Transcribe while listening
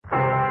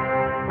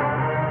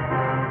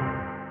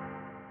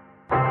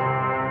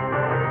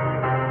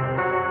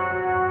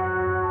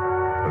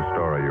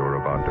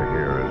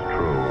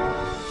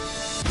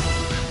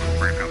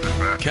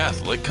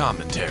Catholic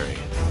commentary.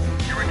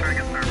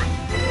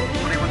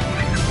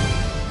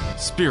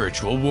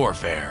 Spiritual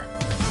warfare.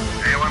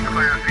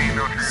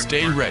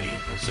 Stay ready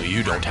so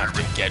you don't have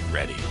to get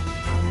ready.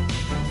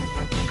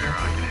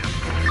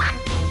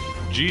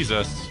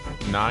 Jesus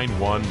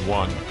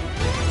 911.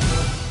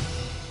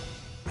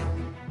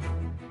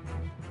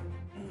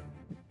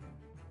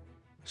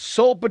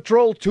 Soul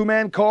Patrol,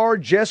 two-man car,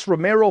 Jess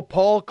Romero,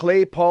 Paul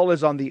Clay. Paul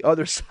is on the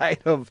other side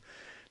of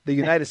the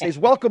United States.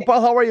 Welcome,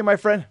 Paul. How are you, my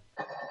friend?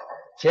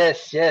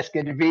 Yes,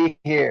 good to be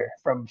here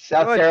from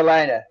South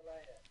Carolina.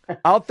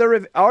 Out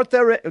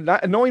there,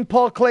 knowing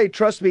Paul Clay,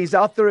 trust me, he's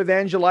out there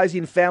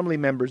evangelizing family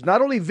members,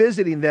 not only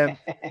visiting them,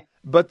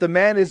 but the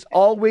man is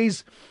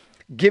always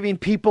giving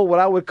people what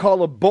I would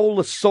call a bowl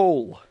of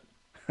soul.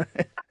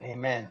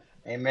 Amen,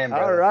 brother.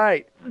 All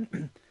right.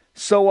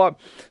 So,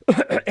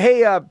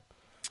 hey,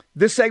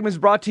 this segment is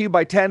brought to you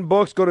by 10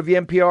 Books. Go to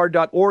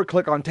vmpr.org,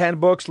 click on 10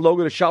 Books,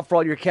 logo to shop for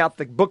all your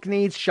Catholic book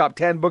needs. Shop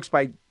 10 Books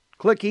by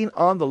clicking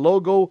on the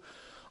logo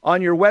on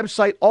your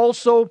website.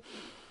 Also,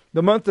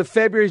 the month of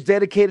February is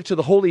dedicated to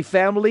the Holy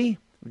Family,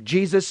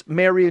 Jesus,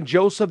 Mary, and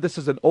Joseph. This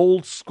is an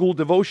old school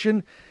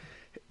devotion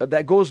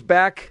that goes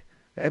back,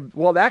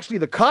 well, actually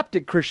the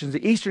Coptic Christians,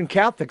 the Eastern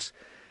Catholics,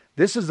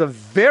 this is a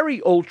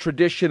very old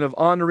tradition of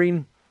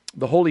honoring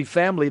the Holy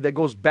Family that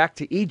goes back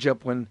to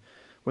Egypt when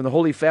the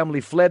Holy Family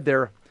fled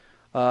there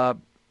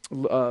under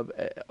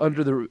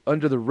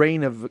the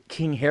reign of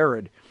King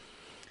Herod.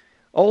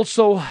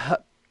 Also,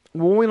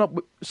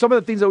 some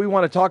of the things that we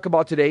want to talk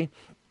about today,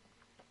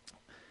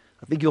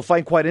 I think you'll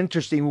find quite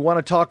interesting. We want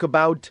to talk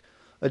about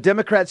a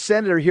Democrat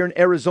senator here in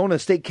Arizona,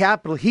 state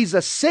capital. He's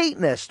a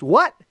Satanist.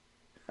 What?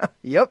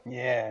 Yep.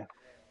 Yeah.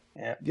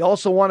 You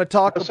also want to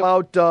talk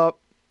about, the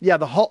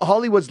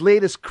Hollywood's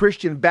latest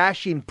Christian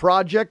bashing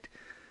project.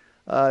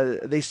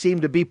 They seem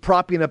to be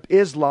propping up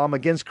Islam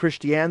against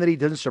Christianity.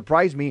 Doesn't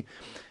surprise me.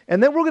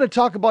 And then we're going to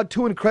talk about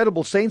two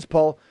incredible saints,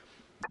 Paul,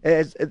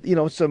 as you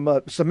know,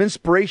 some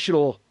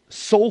inspirational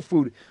soul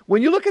food.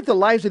 When you look at the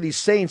lives of these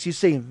saints, you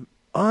say,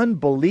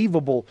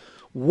 unbelievable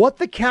what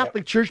the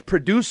Catholic Church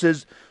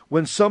produces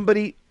when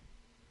somebody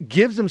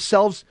gives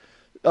themselves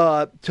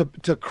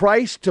to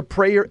Christ, to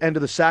prayer, and to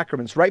the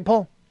sacraments. Right,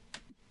 Paul?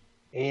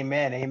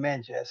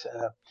 Amen, Jess.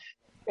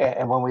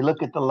 And when we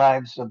look at the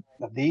lives of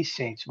these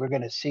saints, we're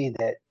going to see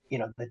that,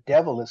 the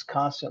devil is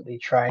constantly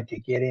trying to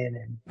get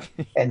in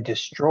and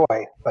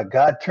destroy, but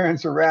God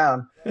turns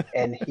around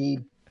and he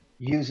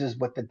uses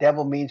what the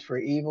devil means for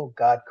evil,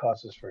 God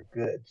causes for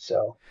good.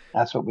 So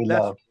that's what we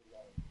love.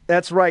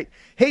 That's right.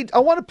 Hey, I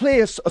want to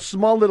play a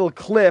small little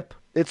clip.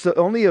 It's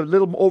only a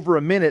little over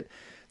a minute.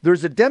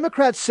 There's a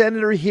Democrat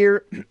senator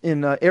here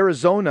in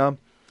Arizona,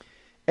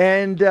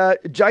 and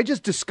I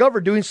just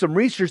discovered doing some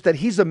research that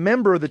he's a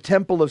member of the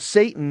Temple of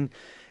Satan,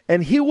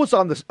 and he was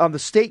on the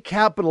state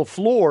capitol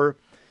floor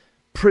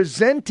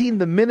presenting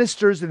the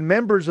ministers and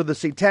members of the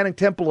Satanic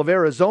Temple of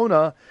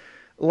Arizona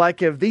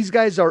like if these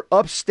guys are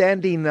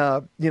upstanding,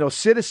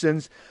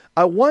 citizens.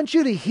 I want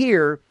you to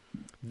hear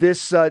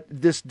this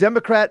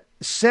Democrat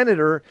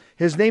senator.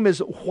 His name is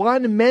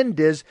Juan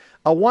Mendez.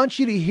 I want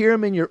you to hear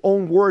him in your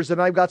own words,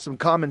 and I've got some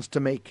comments to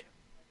make.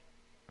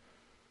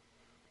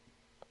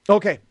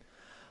 Okay.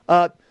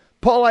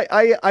 Paul,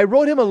 I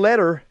wrote him a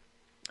letter,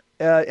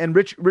 and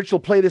Rich will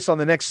play this on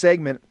the next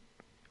segment.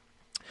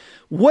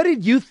 What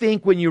did you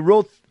think when you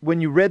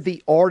read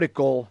the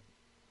article?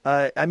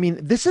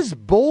 This is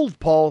bold,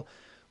 Paul.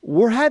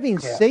 We're having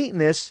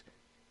Satanists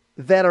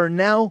that are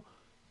now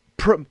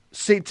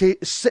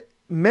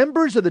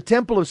members of the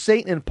Temple of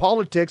Satan in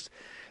politics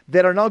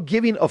that are now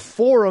giving a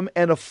forum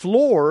and a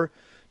floor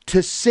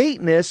to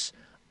Satanists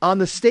on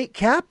the state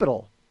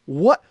capitol.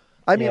 What?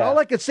 All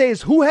I could say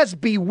is, who has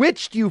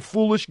bewitched you,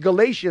 foolish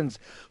Galatians?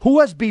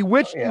 Who has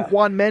bewitched you,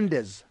 Juan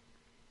Mendez?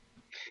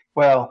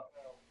 Well,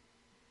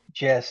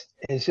 Jess,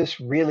 is this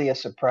really a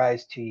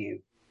surprise to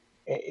you?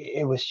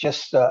 It was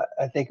just,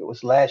 I think it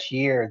was last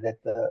year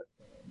that the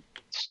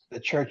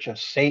Church of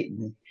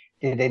Satan,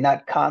 did they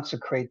not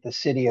consecrate the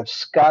city of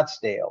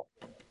Scottsdale,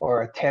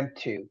 or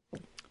attempt to?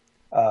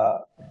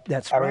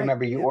 That's I right.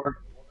 remember you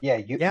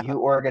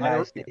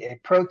organized a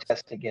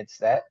protest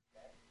against that.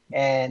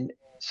 And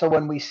so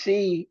when we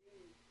see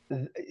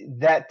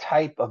that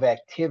type of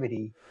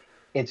activity,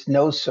 it's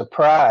no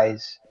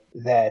surprise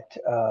that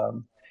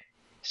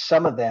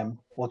some of them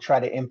will try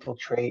to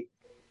infiltrate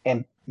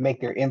and make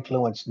their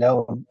influence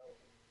known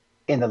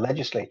in the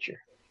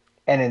legislature.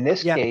 And in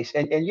this case,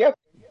 and you have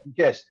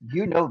just,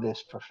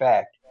 this for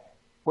fact,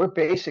 we're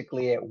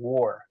basically at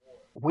war.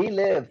 We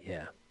live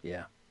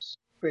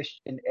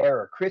Christian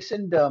era.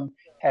 Christendom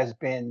has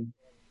been,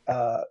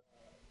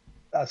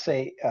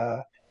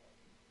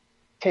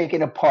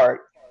 taken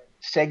apart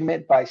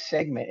segment by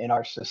segment in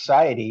our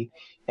society.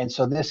 And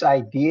so this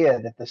idea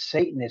that the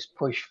Satanists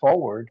push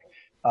forward,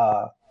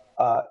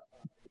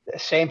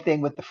 same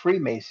thing with the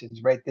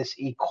Freemasons, right? This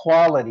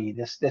equality,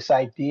 this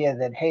idea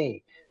that,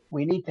 hey,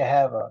 we need to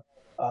have a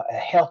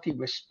healthy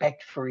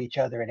respect for each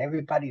other, and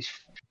everybody's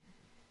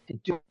to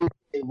do what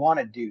they want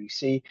to do,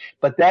 see?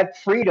 But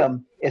that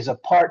freedom is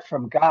apart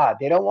from God.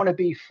 They don't want to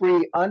be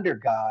free under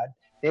God.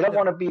 They don't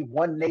want to be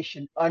one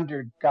nation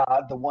under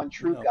God, the one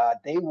true God.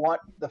 They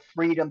want the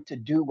freedom to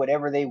do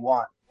whatever they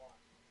want.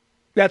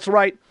 That's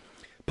right.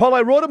 Paul,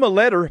 I wrote him a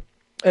letter,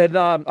 and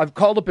I've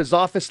called up his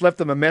office, left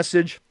him a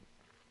message,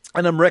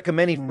 and I'm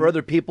recommending for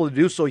other people to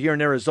do so here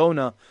in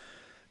Arizona.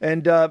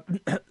 And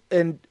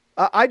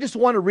I just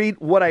want to read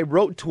what I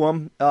wrote to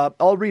him.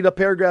 I'll read a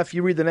paragraph,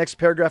 you read the next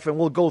paragraph, and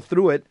we'll go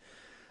through it.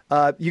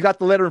 You got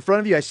the letter in front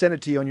of you? I sent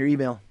it to you on your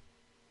email.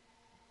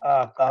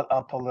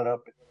 I'll pull it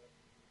up.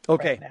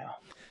 Okay. Right now.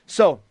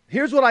 So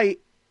here's what I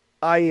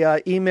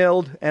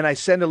emailed, and I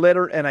sent a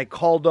letter, and I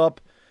called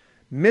up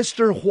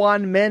Mr.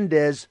 Juan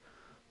Mendez,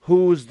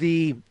 who's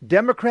the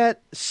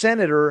Democrat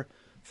senator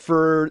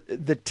for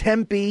the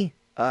Tempe,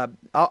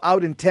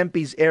 out in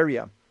Tempe's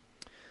area.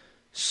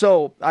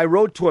 So I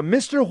wrote to him,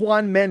 Mr.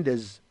 Juan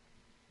Mendez,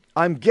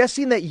 I'm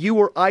guessing that you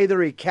were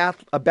either a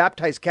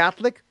baptized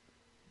Catholic,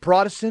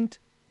 Protestant,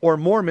 or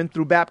Mormon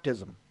through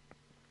baptism.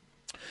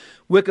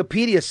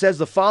 Wikipedia says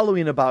the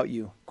following about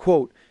you,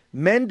 quote,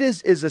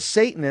 Mendez is a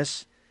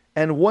Satanist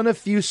and one of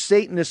few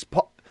Satanist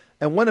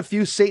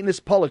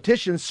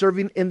politicians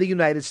serving in the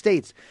United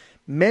States.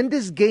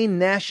 Mendez gained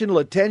national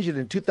attention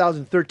in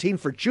 2013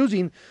 for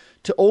choosing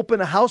to open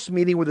a House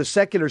meeting with a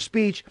secular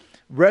speech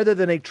rather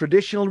than a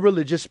traditional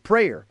religious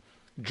prayer.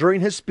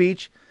 During his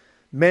speech,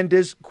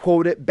 Mendez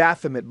quoted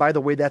Baphomet. By the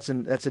way, that's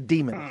a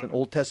demon. It's an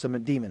Old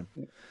Testament demon.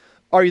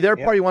 Are you there,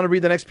 Paul? You want to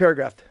read the next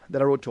paragraph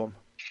that I wrote to him?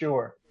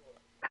 Sure.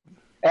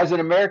 As an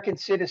American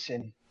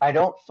citizen, I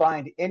don't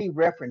find any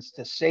reference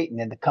to Satan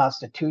in the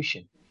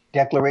Constitution,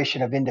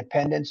 Declaration of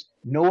Independence,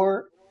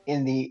 nor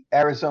in the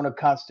Arizona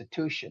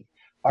Constitution.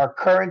 Our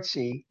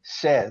currency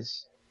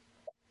says,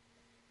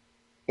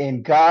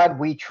 in God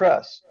we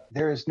trust.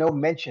 There is no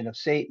mention of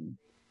Satan.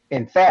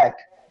 In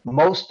fact,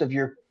 most of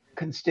your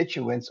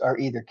constituents are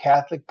either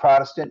Catholic,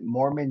 Protestant,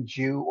 Mormon,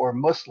 Jew, or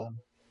Muslim.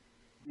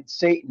 It's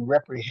Satan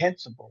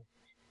reprehensible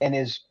and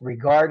is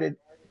regarded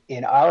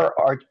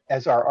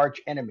as our arch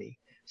enemy.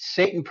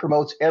 Satan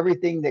promotes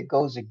everything that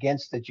goes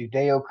against the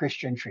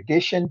Judeo-Christian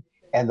tradition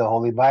and the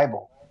Holy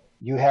Bible.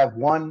 You have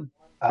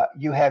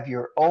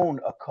your own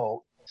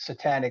occult,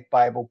 Satanic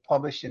Bible,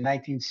 published in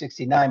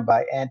 1969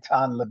 by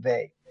Anton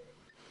LaVey.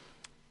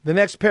 The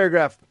next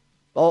paragraph,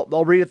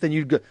 I'll read it, then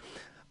you go.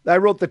 I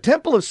wrote, the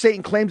Temple of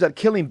Satan claims that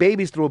killing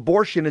babies through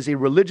abortion is a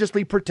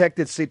religiously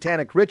protected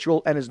satanic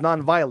ritual and is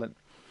nonviolent.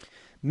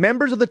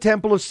 Members of the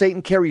Temple of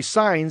Satan carry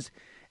signs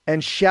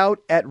and shout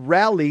at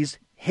rallies,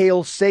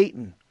 Hail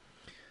Satan.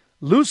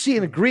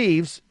 Lucian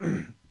Greaves,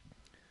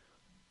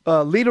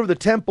 leader of the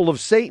Temple of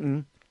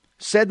Satan,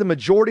 said the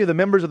majority of the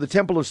members of the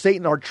Temple of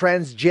Satan are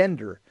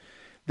transgender.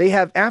 They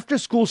have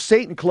after-school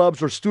Satan clubs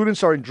where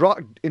students are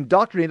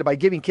indoctrinated by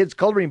giving kids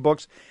coloring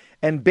books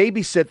and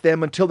babysit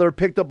them until they're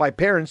picked up by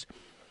parents.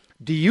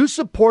 Do you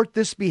support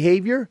this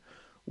behavior?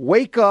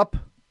 Wake up,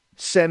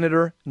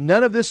 Senator.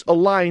 None of this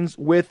aligns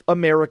with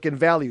American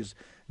values.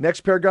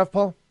 Next paragraph,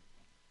 Paul.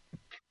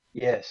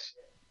 Yes.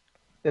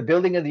 The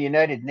building of the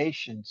United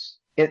Nations,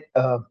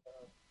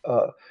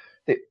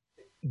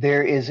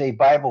 there is a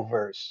Bible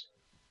verse,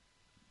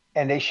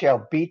 and they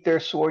shall beat their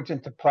swords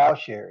into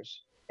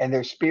plowshares and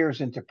their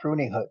spears into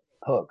pruning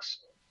hooks.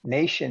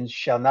 Nations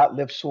shall not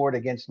lift sword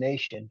against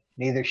nation,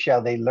 neither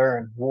shall they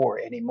learn war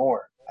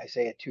anymore.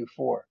 Isaiah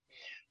 2:4.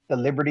 The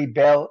Liberty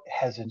Bell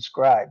has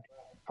inscribed,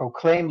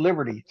 proclaim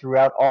liberty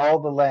throughout all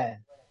the land,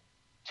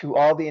 to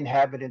all the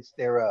inhabitants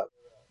thereof.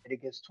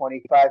 Leviticus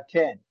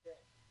 25:10.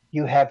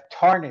 You have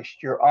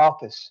tarnished your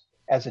office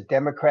as a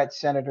Democrat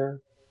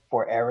senator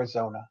for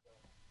Arizona.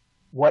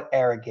 What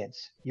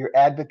arrogance. Your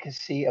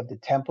advocacy of the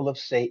Temple of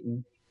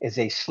Satan is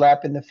a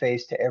slap in the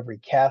face to every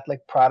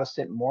Catholic,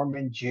 Protestant,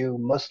 Mormon, Jew,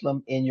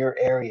 Muslim in your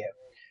area.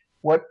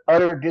 What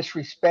utter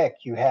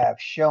disrespect you have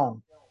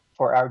shown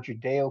for our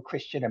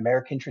Judeo-Christian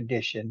American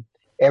tradition.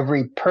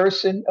 Every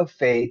person of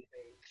faith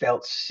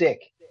felt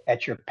sick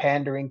at your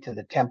pandering to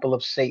the Temple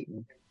of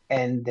Satan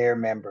and their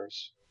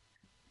members.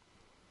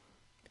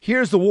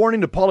 Here's the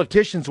warning to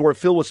politicians who are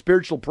filled with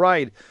spiritual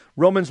pride.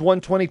 Romans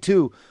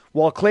 1:22.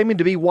 While claiming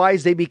to be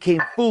wise, they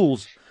became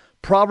fools.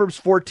 Proverbs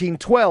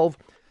 14:12.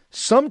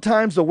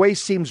 Sometimes the way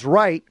seems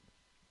right,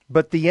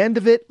 but the end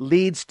of it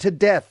leads to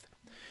death.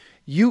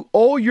 You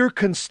owe your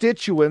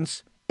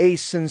constituents a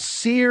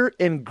sincere,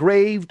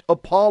 engraved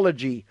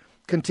apology.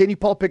 Continue,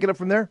 Paul, pick it up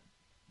from there.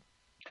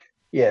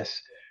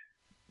 Yes.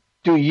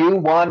 Do you,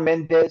 Juan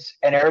Mendez,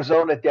 an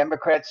Arizona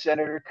Democrat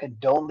senator,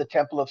 condone the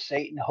Temple of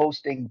Satan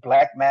hosting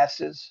black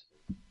masses,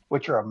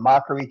 which are a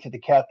mockery to the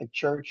Catholic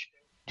Church?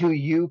 Do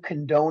you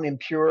condone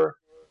impure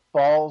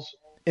balls?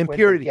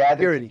 Impurity.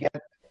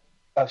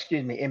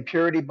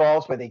 Impurity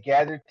balls where they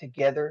gather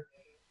together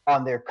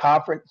at their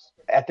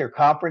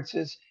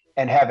conferences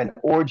and have an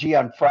orgy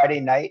on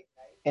Friday night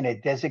in a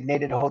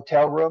designated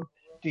hotel room?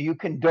 Do you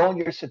condone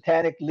your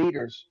satanic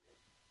leaders?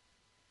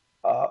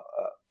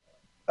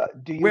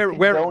 Do you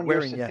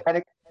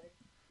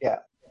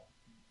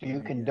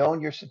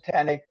condone your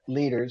satanic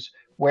leaders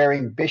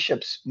wearing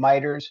bishops'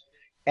 mitres,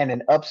 and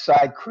an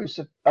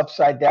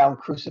upside down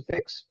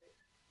crucifix.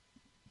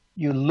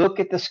 You look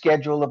at the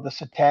schedule of the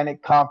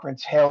Satanic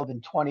conference held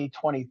in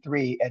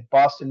 2023 at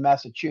Boston,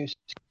 Massachusetts,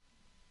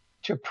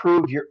 to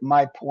prove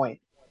my point.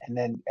 And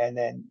then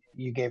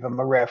you gave him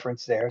a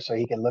reference there so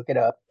he can look it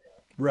up.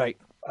 Right.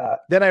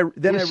 Then I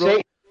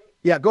wrote.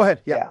 Yeah, go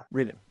ahead. Yeah,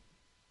 read it.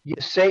 You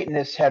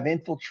Satanists have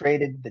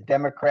infiltrated the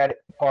Democratic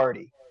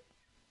Party.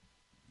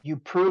 You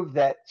prove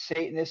that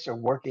Satanists are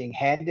working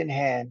hand in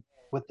hand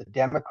with the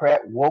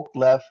Democrat woke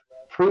left,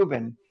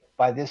 proven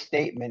by this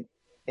statement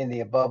in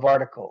the above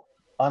article.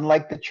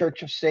 Unlike the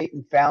Church of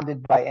Satan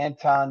founded by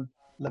Anton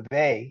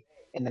LaVey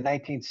in the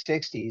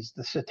 1960s,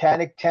 the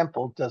Satanic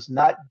Temple does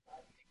not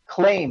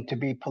claim to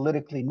be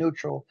politically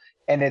neutral,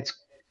 and its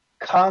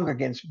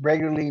congregants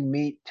regularly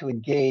meet to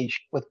engage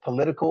with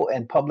political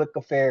and public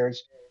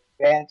affairs,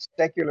 advance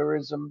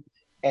secularism,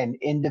 and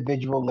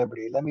individual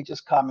liberty. Let me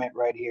just comment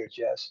right here,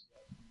 Jess.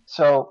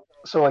 So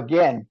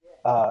again,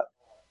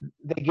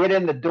 they get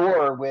in the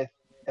door with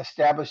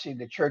establishing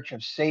the Church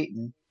of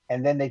Satan,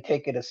 and then they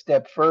take it a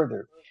step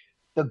further.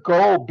 The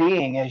goal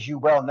being, as you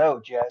well know,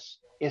 Jess,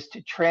 is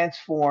to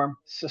transform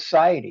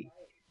society.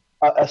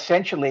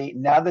 Essentially,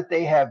 now that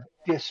they have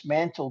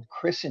dismantled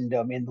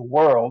Christendom in the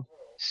world,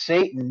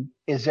 Satan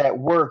is at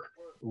work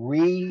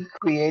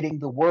recreating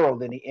the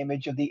world in the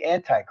image of the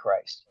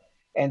Antichrist.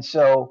 And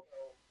so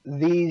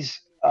this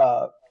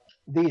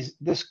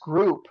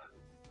group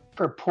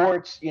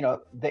purports,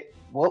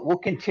 we'll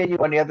continue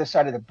on the other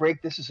side of the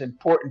break. This is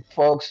important,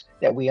 folks,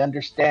 that we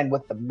understand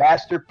what the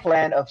master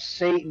plan of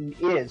Satan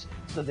is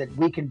so that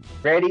we can be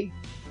ready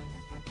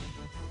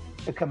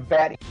to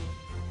combat it.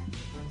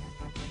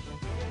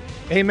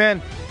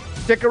 Amen.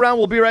 Stick around.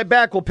 We'll be right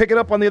back. We'll pick it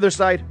up on the other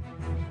side.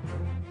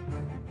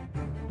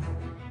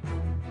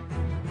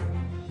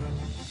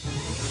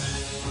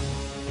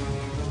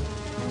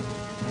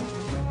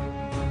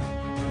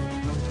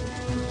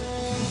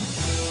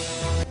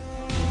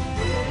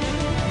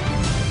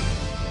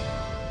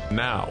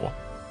 Now,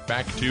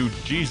 back to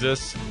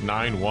Jesus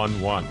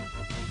 911.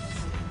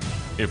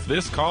 If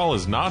this call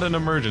is not an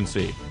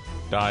emergency,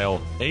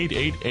 dial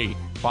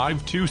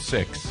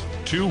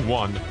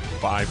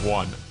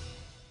 888-526-2151.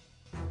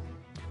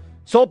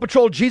 Soul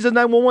Patrol, Jesus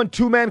 911,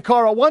 two-man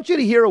car. I want you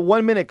to hear a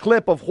 1-minute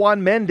clip of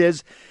Juan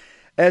Mendez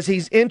as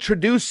he's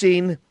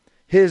introducing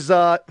his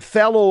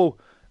fellow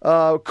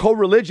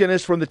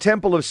co-religionists from the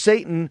Temple of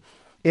Satan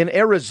in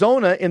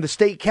Arizona in the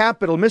state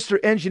capitol. Mr.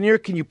 Engineer,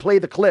 can you play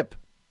the clip?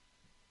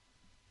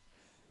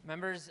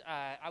 Members,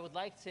 I would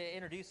like to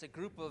introduce a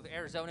group of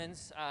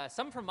Arizonans,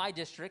 some from my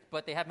district,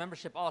 but they have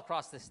membership all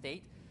across the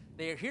state.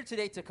 They are here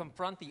today to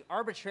confront the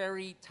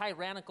arbitrary,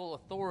 tyrannical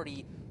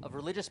authority of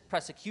religious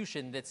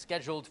persecution that's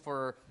scheduled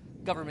for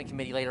government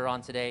committee later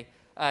on today.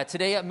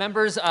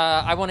 Members,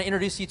 I want to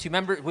introduce you to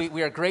members.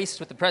 We are graced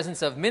with the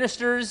presence of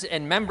ministers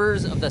and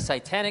members of the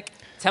Satanic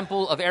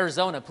Temple of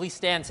Arizona. Please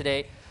stand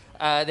today.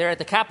 They're at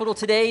the Capitol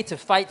today to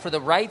fight for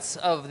the rights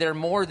of their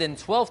more than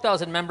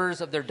 12,000 members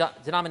of their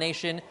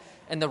denomination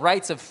and the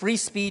rights of free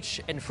speech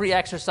and free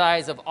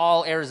exercise of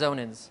all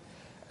Arizonans.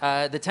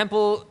 The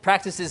temple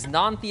practices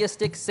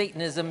non-theistic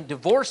Satanism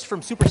divorced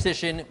from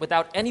superstition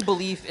without any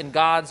belief in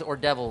gods or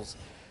devils.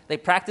 They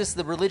practice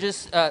the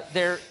religious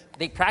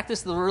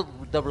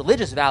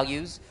religious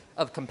values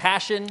of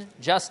compassion,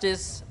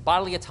 justice,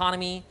 bodily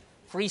autonomy,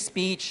 free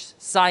speech,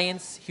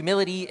 science,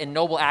 humility, and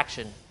noble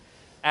action.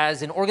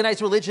 As an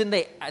organized religion,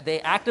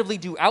 they actively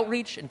do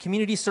outreach and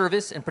community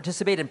service and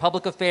participate in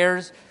public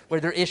affairs where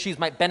the issues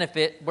might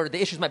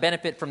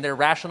benefit from their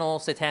rational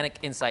satanic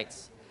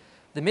insights.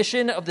 The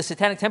mission of the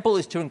Satanic Temple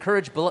is to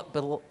encourage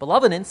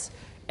benevolence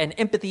and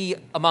empathy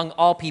among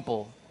all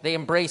people. They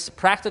embrace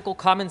practical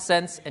common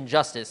sense and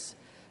justice.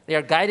 They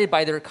are guided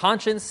by their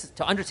conscience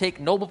to undertake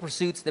noble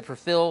pursuits that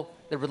fulfill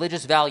their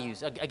religious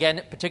values,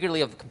 again,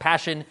 particularly of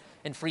compassion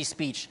and free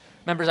speech.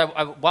 Members,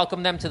 I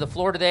welcome them to the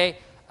floor today,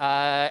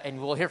 and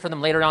we'll hear from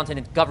them later on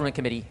in the government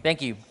committee.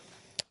 Thank you.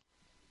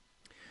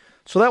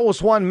 So that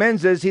was Juan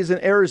Mendez. He's an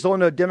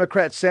Arizona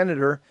Democrat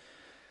senator.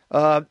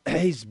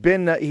 He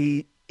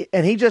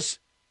just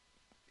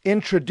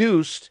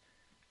introduced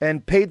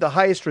and paid the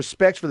highest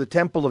respects for the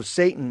Temple of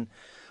Satan.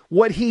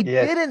 What he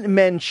didn't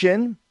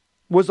mention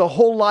was a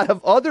whole lot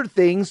of other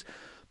things.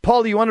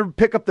 Paul, you want to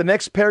pick up the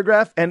next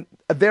paragraph? And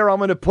there I'm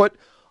going to put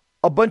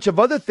a bunch of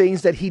other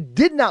things that he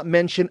did not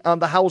mention on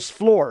the House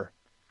floor.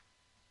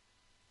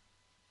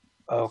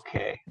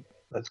 Okay,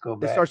 let's go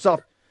back. It starts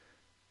off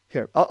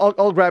here.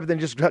 I'll grab it then.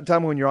 Just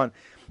tell me when you're on.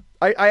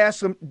 I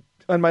asked him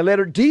on my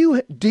letter, do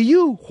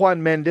you,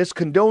 Juan Mendez,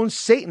 condone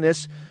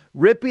Satanists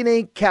ripping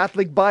a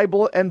Catholic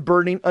Bible and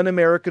burning an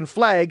American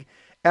flag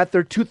at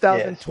their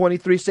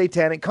 2023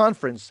 Satanic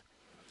Conference?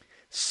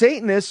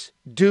 Satanists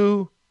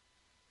do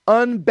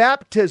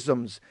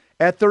unbaptisms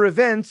at their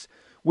events,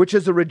 which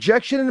is a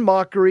rejection and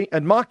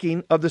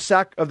mocking of the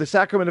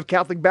sacrament of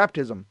Catholic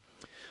baptism.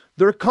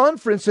 Their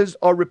conferences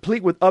are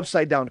replete with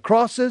upside-down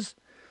crosses,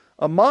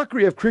 a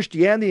mockery of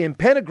Christianity, and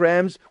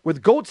pentagrams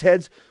with goats'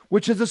 heads,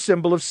 which is a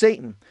symbol of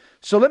Satan.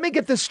 So let me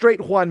get this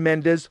straight, Juan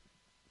Mendez.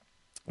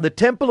 The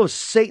temple of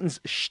Satan's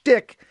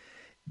shtick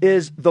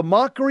is the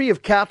mockery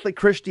of Catholic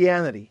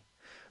Christianity.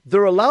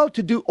 They're allowed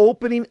to do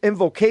opening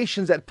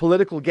invocations at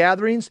political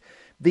gatherings.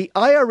 The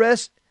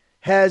IRS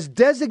has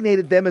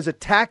designated them as a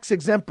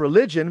tax-exempt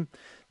religion.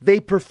 They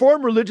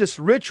perform religious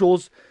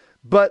rituals,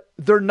 but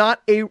they're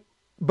not a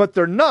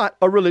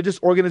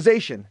religious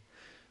organization.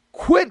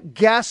 Quit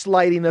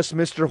gaslighting us,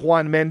 Mr.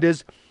 Juan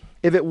Mendez.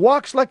 If it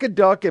walks like a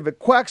duck, if it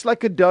quacks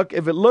like a duck,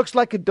 if it looks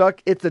like a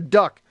duck, it's a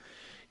duck.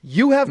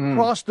 You have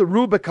crossed the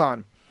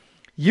Rubicon.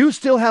 You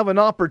still have an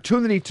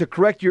opportunity to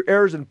correct your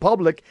errors in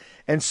public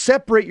and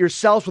separate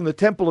yourselves from the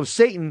temple of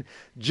Satan,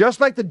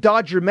 just like the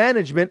Dodger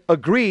management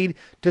agreed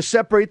to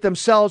separate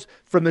themselves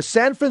from the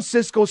San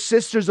Francisco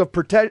Sisters of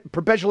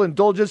Perpetual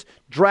Indulgence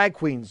drag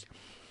queens.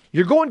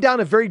 You're going down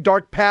a very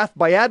dark path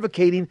by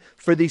advocating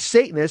for these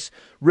Satanists.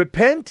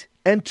 Repent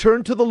and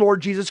turn to the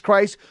Lord Jesus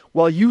Christ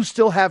while you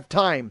still have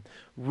time.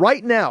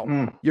 Right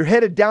now, you're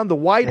headed down the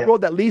wide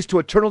road that leads to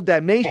eternal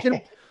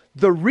damnation.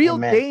 The real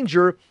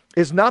danger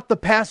is not the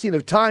passing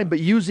of time, but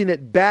using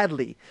it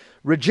badly,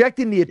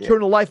 rejecting the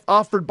eternal life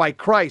offered by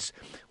Christ.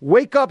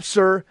 Wake up,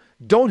 sir.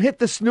 Don't hit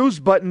the snooze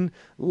button.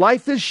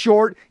 Life is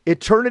short.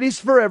 Eternity's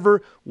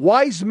forever.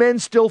 Wise men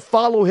still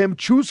follow him.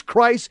 Choose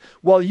Christ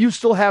while you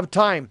still have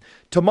time.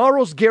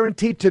 Tomorrow's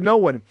guaranteed to no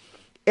one.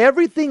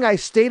 Everything I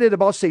stated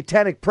about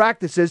satanic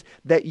practices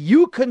that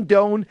you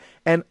condone,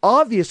 and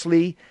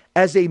obviously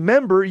as a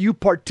member you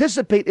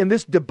participate in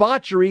this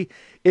debauchery,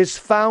 is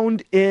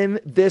found in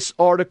this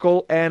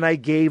article, and I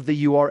gave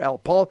the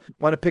URL. Paul,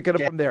 want to pick it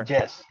up from there?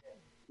 Jess.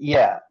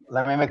 Yeah,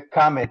 let me make a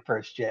comment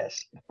first,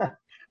 Jess.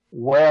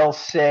 Well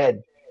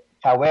said.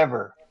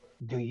 However,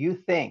 do you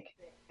think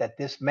that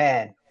this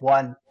man,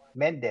 Juan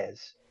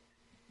Mendez,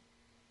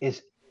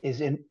 is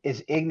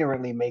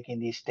ignorantly making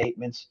these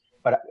statements?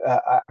 But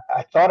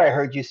I thought I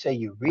heard you say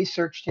you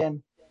researched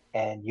him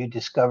and you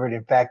discovered,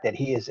 in fact, that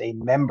he is a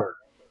member.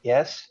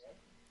 Yes?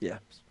 Yeah.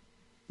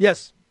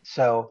 Yes.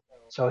 So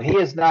he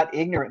is not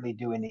ignorantly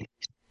doing these.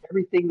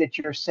 Everything that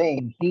you're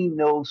saying, he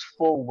knows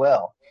full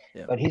well.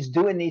 Yeah. But he's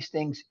doing these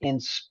things in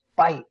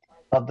spite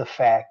of the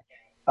fact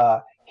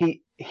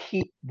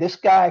this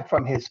guy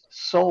from his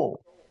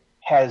soul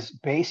has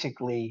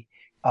basically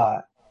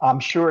I'm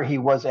sure he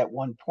was at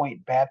one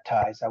point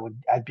baptized.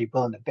 I'd be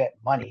willing to bet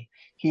money.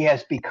 He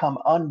has become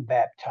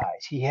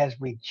unbaptized. He has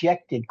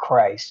rejected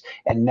Christ,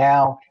 and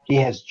now he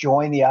has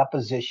joined the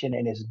opposition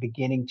and is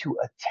beginning to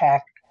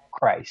attack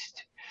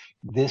Christ.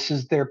 This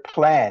is their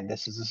plan.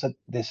 This is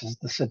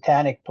the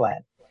satanic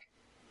plan.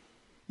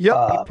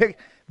 Yep.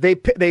 They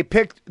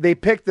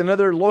picked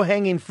another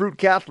low-hanging fruit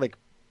Catholic,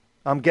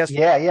 I'm guessing.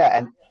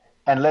 Yeah.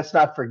 And let's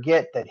not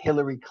forget that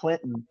Hillary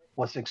Clinton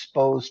was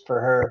exposed for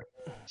her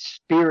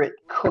spirit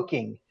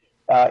cooking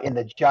in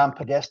the John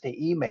Podesta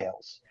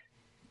emails,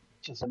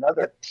 which is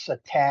another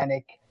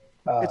satanic.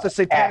 It's a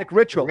satanic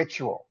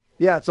ritual.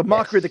 Yeah, it's a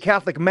mockery of the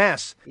Catholic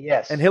Mass.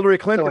 Yes. And Hillary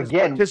Clinton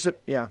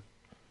Yeah,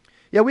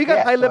 we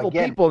got high-level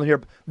people in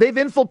here. They've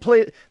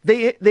infiltrated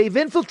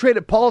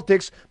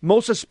politics,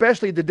 most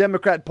especially the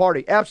Democrat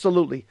Party.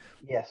 Absolutely.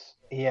 Yes.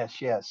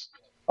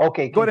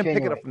 Okay, go ahead and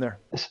pick it up from there.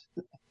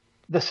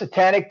 The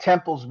Satanic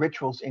Temple's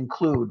rituals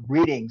include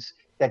readings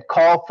that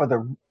call for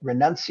the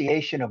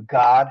renunciation of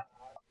God,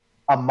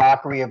 a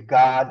mockery of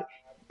God,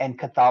 and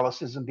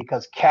Catholicism,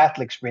 because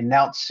Catholics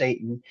renounce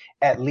Satan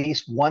at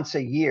least once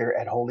a year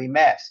at Holy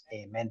Mass.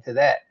 Amen to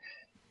that.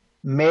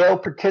 Male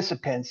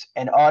participants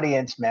and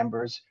audience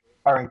members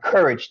are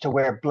encouraged to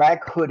wear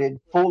black hooded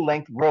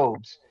full-length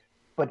robes,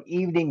 but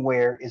evening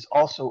wear is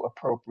also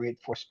appropriate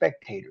for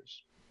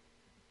spectators.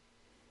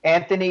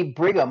 Anthony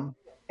Brigham,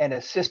 an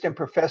assistant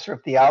professor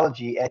of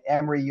theology at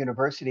Emory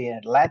University in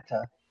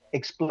Atlanta,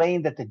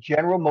 explained that the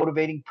general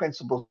motivating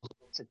principles of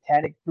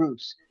satanic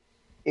groups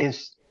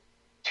is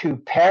to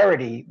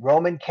parody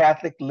Roman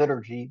Catholic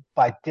liturgy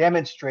by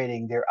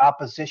demonstrating their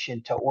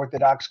opposition to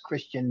Orthodox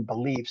Christian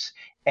beliefs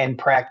and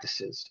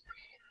practices.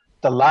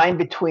 The line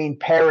between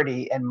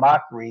parody and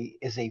mockery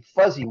is a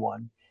fuzzy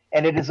one,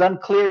 and it is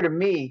unclear to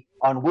me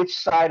on which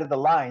side of the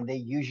line they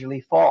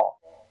usually fall.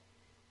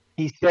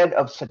 He said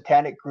of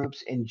satanic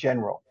groups in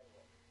general,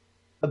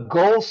 the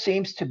goal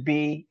seems to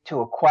be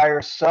to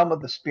acquire some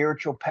of the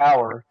spiritual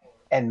power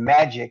and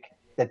magic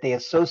that they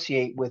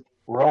associate with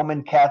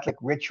Roman Catholic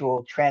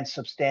ritual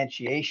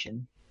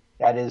transubstantiation.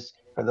 That is,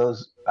 for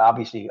those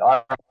obviously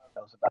are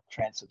knows about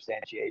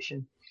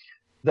transubstantiation,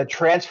 the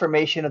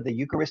transformation of the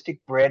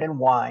Eucharistic bread and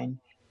wine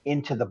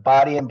into the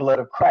body and blood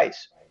of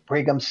Christ.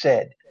 Brigham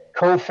said.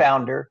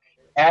 Co-founder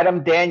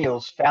Adam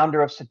Daniels,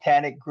 founder of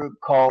satanic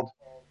group called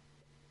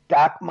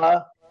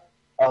Dogma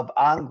of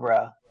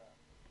Angra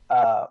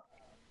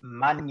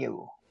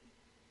Mainyu,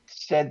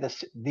 said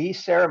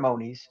these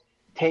ceremonies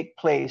take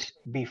place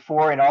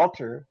before an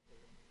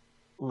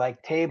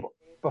altar-like table,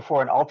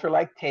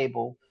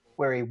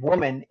 where a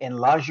woman in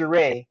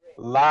lingerie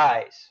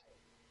lies.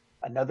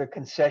 Another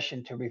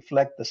concession to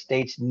reflect the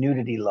state's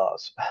nudity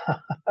laws.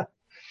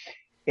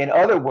 In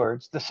other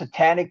words, the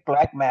satanic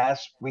black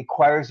mass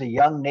requires a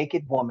young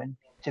naked woman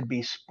to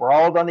be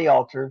sprawled on the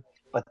altar,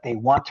 but they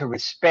want to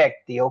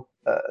respect the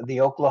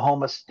the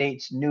Oklahoma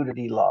state's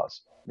nudity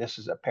laws. This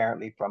is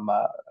apparently from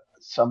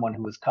someone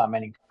who was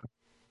commenting from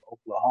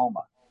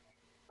Oklahoma.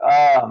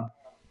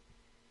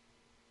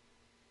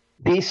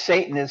 These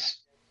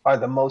Satanists are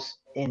the most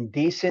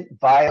indecent,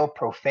 vile,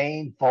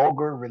 profane,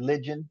 vulgar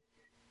religion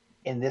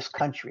in this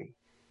country.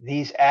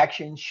 These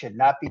actions should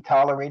not be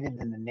tolerated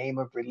in the name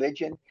of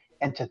religion.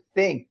 And to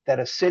think that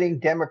a sitting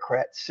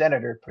Democrat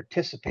senator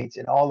participates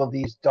in all of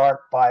these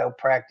dark, vile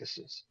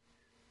practices.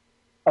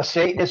 A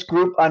Satanist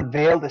group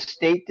unveiled a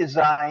state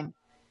design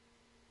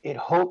it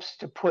hopes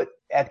to put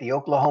at the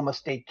Oklahoma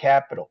State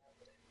Capitol.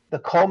 The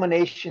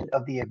culmination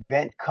of the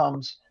event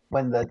comes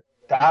when the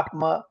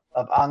dogma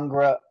of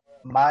Angra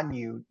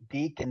Mainyu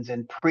deacons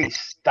and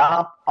priests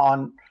stomp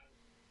on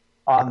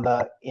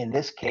the, in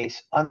this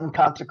case,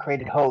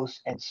 unconsecrated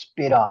host and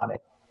spit on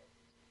it.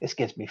 This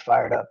gets me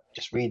fired up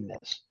just reading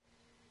this.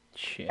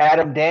 Shit.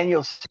 Adam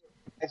Daniels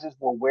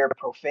will wear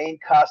profane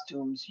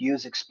costumes,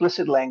 use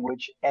explicit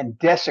language, and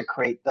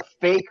desecrate the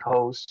fake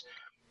host,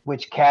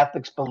 which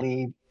Catholics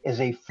believe is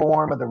a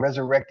form of the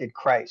resurrected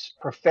Christ.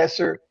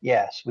 Professor,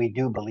 yes, we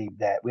do believe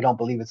that. We don't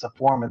believe it's a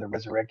form of the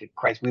resurrected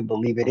Christ. We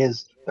believe it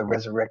is the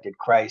resurrected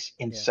Christ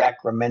in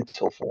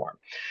sacramental form.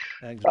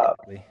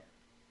 Exactly.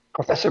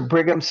 Professor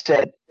Brigham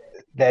said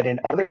that in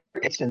other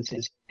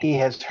instances, he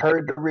has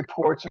heard the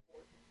reports.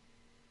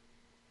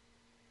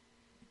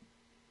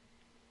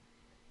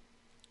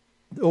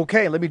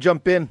 Okay, let me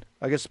jump in.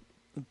 I guess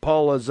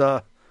Paul is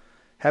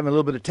having a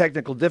little bit of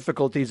technical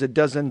difficulties. It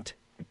doesn't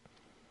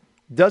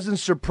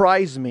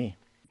surprise me.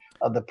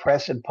 Of the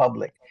press and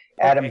public.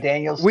 Adam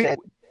Daniels said,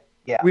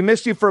 we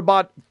missed you for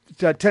about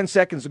 10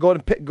 seconds.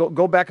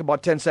 Go back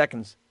about 10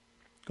 seconds.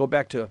 Go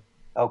back to.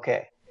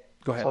 Okay.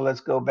 Go ahead. So let's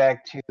go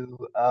back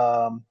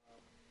to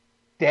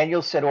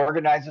Daniels said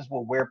organizers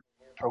will wear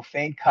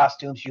profane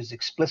costumes, use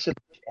explicit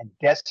and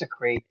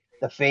desecrate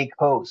the fake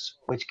host,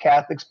 which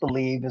Catholics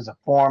believe is a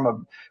form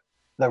of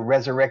the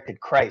resurrected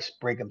Christ,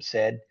 Brigham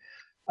said.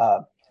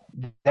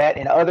 That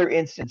in other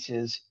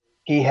instances,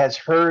 he has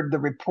heard the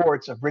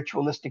reports of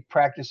ritualistic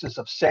practices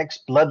of sex,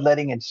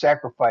 bloodletting, and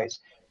sacrifice,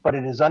 but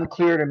it is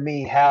unclear to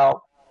me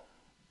how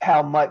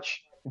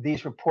much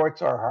these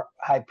reports are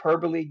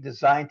hyperbole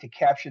designed to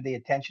capture the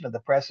attention of the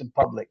press and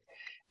public.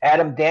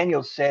 Adam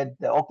Daniels said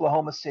the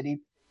Oklahoma City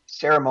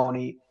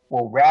ceremony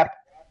will wrap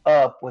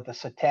up with a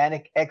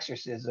satanic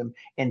exorcism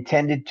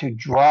intended to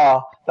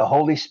draw the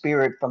Holy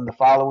Spirit from the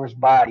follower's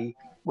body,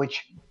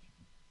 which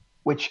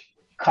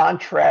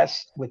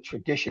contrasts with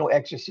traditional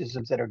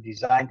exorcisms that are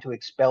designed to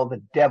expel the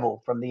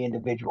devil from the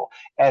individual,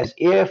 as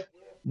if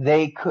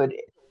they could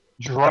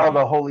draw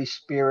the Holy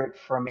Spirit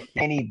from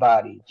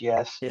anybody,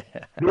 Jess. Yeah.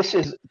 This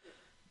is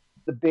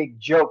the big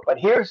joke. But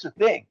here's the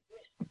thing.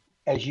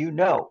 As you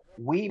know,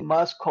 we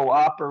must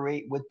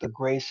cooperate with the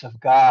grace of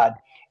God.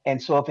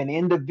 And so if an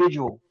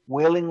individual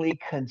willingly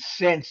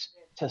consents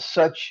to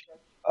such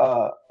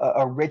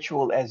a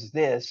ritual as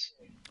this,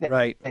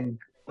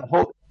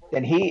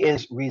 then he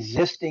is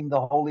resisting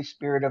the Holy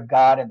Spirit of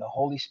God, and the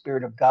Holy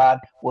Spirit of God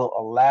will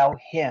allow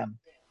him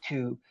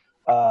to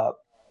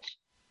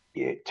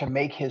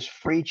make his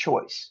free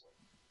choice.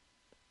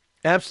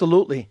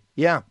 Absolutely.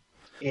 Yeah.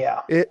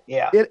 Yeah.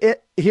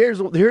 Here's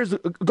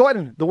go ahead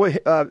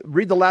and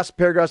read the last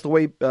paragraphs the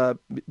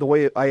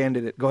way I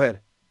ended it. Go ahead.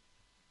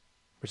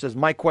 It says,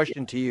 my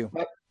question to you.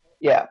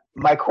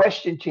 My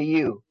question to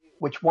you,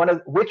 which one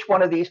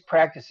of these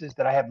practices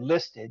that I have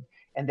listed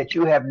and that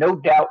you have no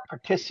doubt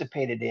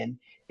participated in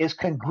is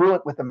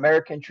congruent with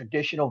American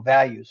traditional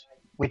values,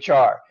 which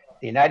are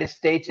the United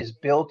States is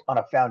built on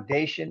a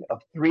foundation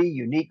of three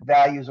unique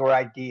values or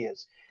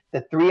ideas.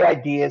 The three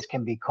ideas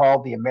can be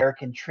called the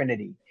American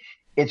Trinity.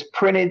 It's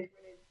printed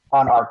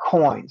on our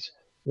coins: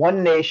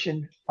 one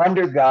nation,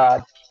 under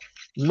God,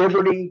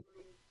 liberty,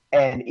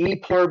 and e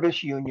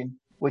pluribus union,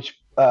 which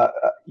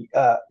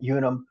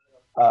unum,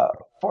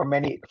 for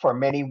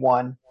many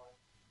one.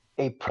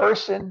 A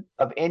person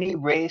of any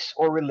race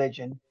or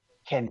religion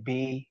can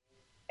be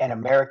an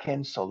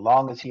American so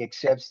long as he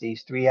accepts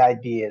these three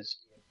ideas.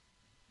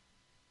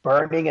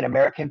 Burning an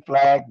American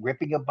flag,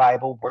 ripping a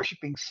Bible,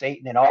 worshiping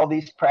Satan, and all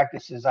these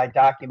practices I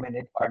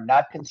documented are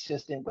not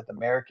consistent with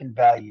American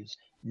values.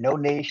 No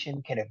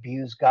nation can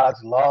abuse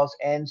God's laws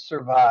and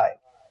survive.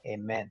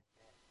 Amen.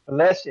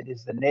 Blessed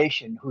is the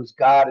nation whose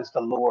God is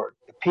the Lord,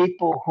 the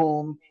people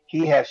whom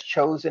he has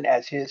chosen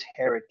as his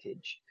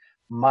heritage.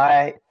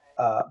 My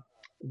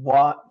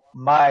Juan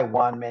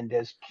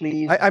Mendez,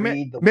 please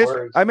read the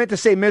words. I meant to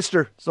say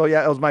Mr. So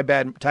yeah, it was my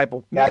bad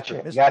typo.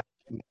 Gotcha.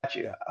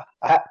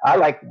 I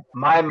like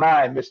my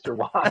mind, Mr.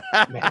 Juan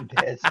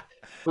Mendez.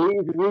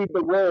 Please read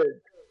the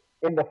words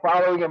in the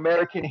following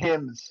American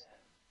hymns.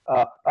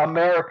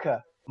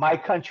 America, my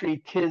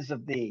country, 'tis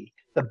of thee.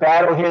 The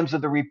battle hymns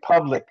of the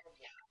Republic.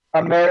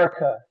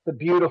 America, the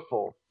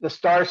beautiful. The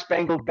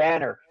Star-Spangled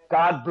Banner.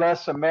 God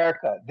bless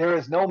America. There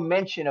is no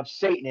mention of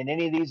Satan in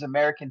any of these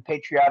American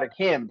patriotic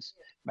hymns.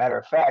 Matter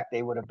of fact,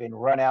 they would have been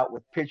run out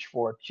with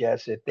pitchforks,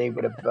 Jess, if they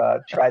would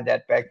have tried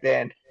that back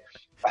then.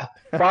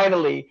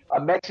 Finally, a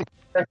Mexican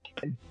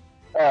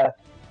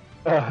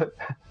I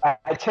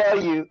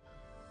tell you,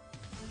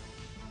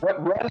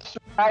 what runs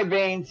through my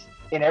veins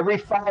in every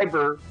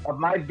fiber of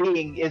my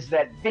being is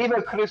that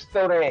Viva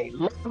Cristo Rey,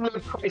 long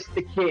live Christ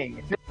the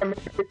King.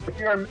 If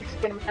you're a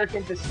Mexican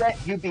American descent,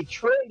 you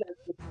betrayed us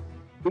with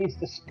these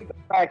despicable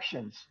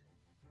actions.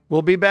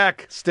 We'll be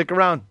back. Stick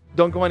around.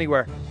 Don't go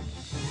anywhere.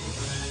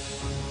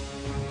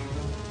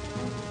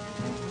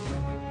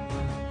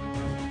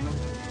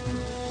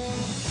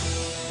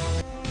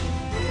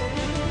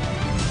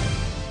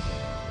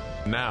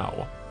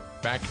 Now,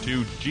 back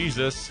to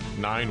Jesus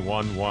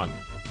 911.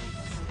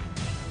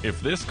 If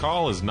this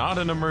call is not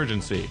an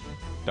emergency,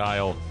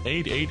 dial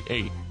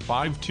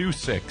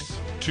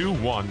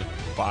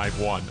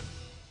 888-526-2151.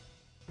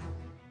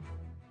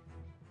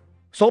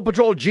 Soul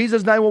Patrol,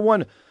 Jesus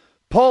 911.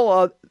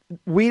 Paul,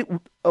 we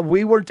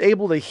weren't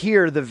able to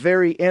hear the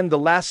very end, the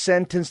last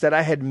sentence that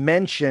I had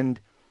mentioned.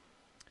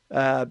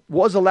 What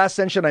was the last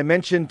sentence I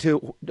mentioned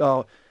to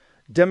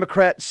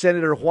Democrat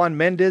Senator Juan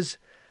Mendez,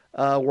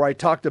 where I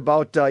talked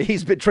about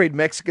he's betrayed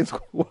Mexicans?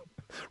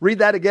 Read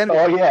that again.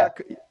 Oh, yeah.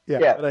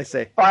 Yeah. What did I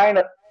say?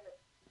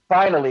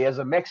 Finally, as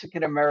a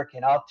Mexican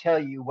American, I'll tell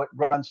you what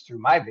runs through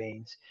my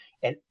veins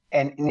and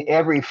in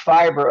every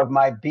fiber of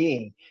my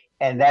being,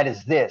 and that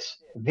is this: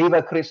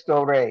 Viva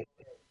Cristo Rey,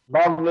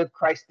 long live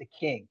Christ the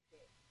King.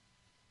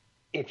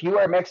 If you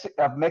are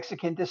of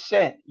Mexican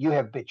descent, you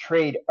have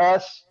betrayed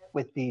us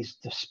with these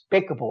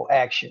despicable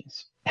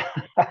actions.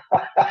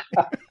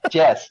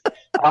 Jess,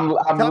 I'm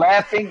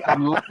laughing,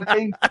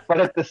 but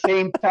at the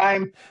same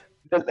time,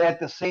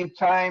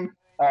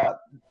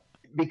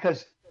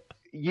 because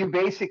you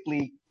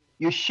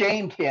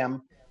shamed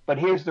him. But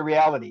here's the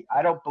reality: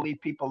 I don't believe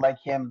people like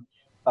him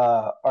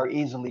are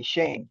easily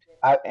shamed,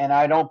 and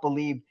I don't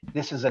believe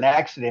this is an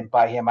accident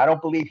by him. I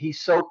don't believe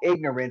he's so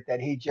ignorant that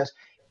he just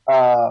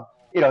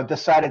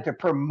decided to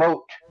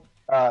promote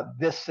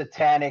this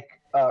satanic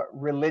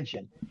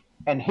religion.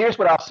 And here's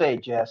what I'll say,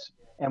 Jess,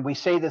 and we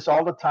say this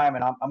all the time,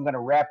 and I'm going to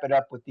wrap it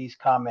up with these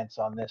comments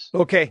on this.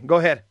 Okay, go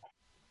ahead.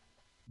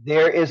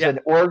 There is an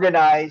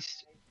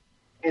organized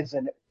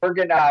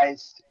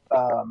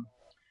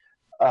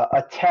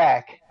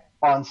attack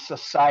on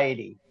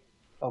society.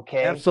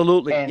 Okay.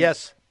 Absolutely. And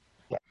yes.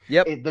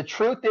 Yep. The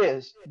truth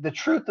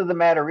of the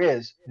matter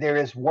is, there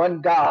is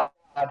one God,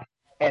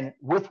 and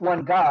with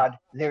one God,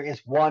 there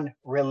is one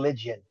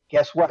religion.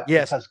 Guess what?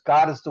 Yes. Because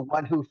God is the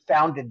one who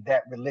founded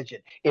that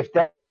religion. If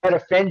that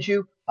offends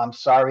you, I'm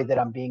sorry that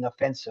I'm being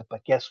offensive,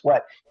 but guess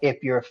what?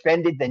 If you're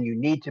offended, then you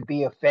need to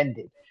be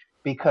offended,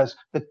 because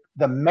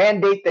the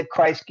mandate that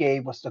Christ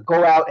gave was to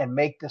go out and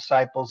make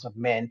disciples of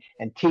men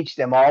and teach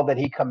them all that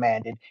he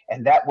commanded.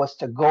 And that was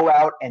to go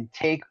out and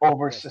take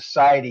over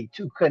society,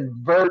 to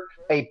convert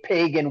a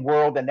pagan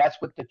world. And that's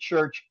what the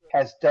church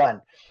has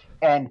done.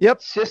 And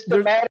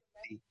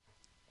systematically,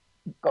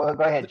 go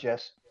ahead,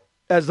 Jess.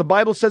 As the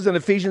Bible says in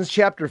Ephesians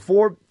chapter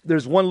 4,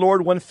 there's one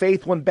Lord, one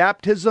faith, one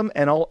baptism,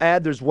 and I'll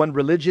add there's one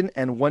religion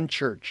and one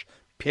church,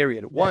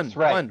 period. That's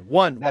right.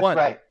 That's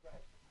right.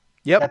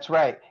 Yep. That's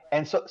right.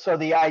 And so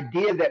the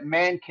idea that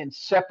man can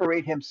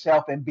separate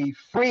himself and be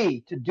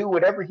free to do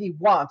whatever he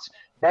wants,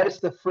 that is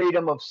the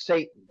freedom of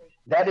Satan.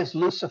 That is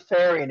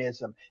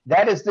Luciferianism.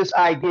 That is this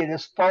idea,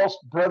 this false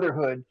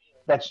brotherhood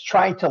that's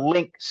trying to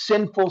link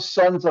sinful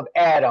sons of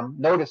Adam.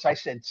 Notice I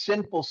said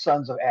sinful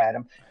sons of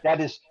Adam.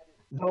 That is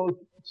those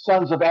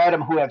sons of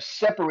Adam who have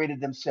separated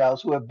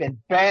themselves, who have been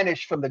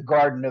banished from the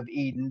Garden of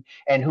Eden,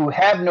 and who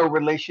have no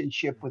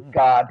relationship with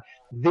God.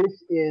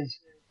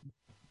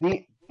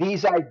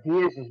 These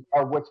ideas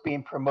are what's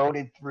being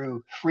promoted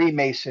through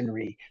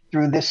Freemasonry,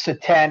 through this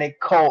satanic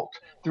cult,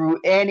 through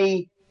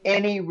any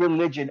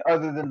religion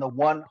other than the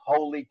one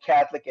holy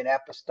Catholic and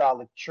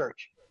Apostolic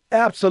Church.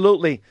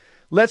 Absolutely.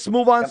 Let's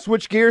move on,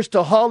 switch gears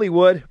to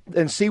Hollywood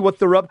and see what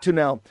they're up to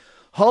now.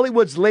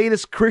 Hollywood's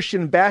latest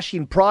Christian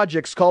bashing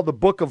project's called the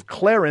Book of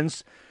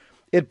Clarence.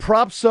 It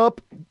props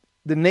up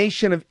the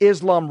Nation of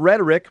Islam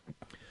rhetoric.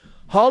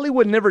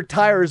 Hollywood never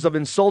tires of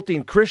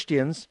insulting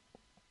Christians.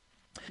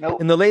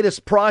 Nope. In the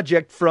latest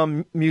project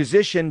from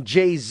musician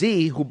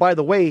Jay-Z, who, by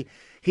the way,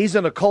 he's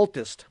an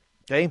occultist.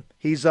 Okay,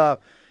 he's a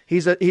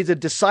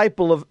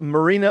disciple of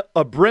Marina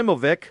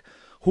Abramovic,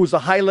 who's a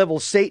high-level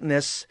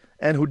Satanist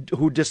and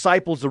who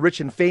disciples the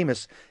rich and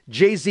famous.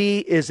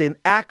 Jay-Z is an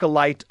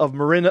acolyte of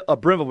Marina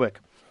Abramovic.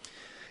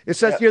 It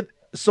says here,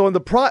 so in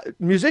the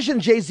musician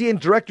Jay-Z and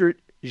director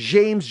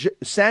James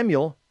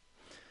Samuel,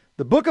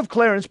 the Book of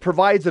Clarence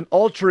provides an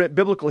alternate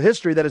biblical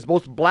history that is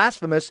both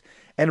blasphemous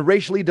and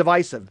racially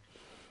divisive.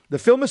 The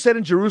film is set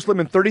in Jerusalem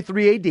in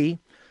 33 AD,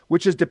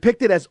 which is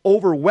depicted as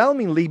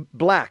overwhelmingly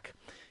black.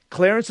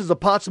 Clarence is a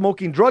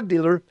pot-smoking drug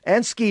dealer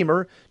and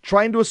schemer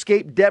trying to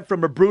escape debt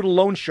from a brutal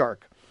loan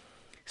shark.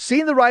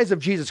 Seeing the rise of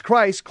Jesus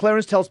Christ,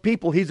 Clarence tells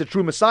people he's a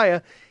true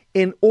Messiah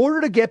in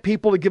order to get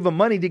people to give him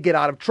money to get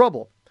out of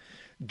trouble.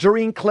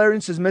 During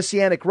Clarence's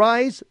messianic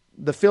rise,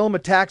 the film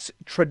attacks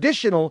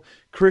traditional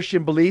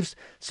Christian beliefs,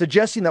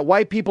 suggesting that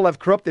white people have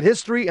corrupted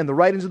history and the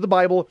writings of the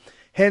Bible,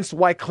 hence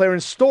why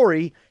Clarence's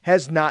story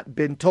has not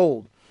been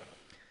told.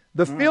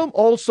 The film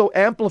also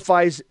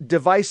amplifies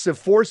divisive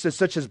forces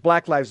such as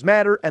Black Lives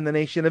Matter and the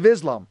Nation of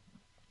Islam.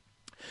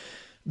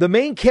 The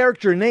main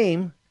character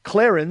name,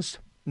 Clarence,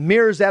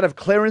 mirrors that of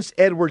Clarence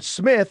Edward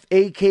Smith,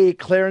 a.k.a.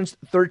 Clarence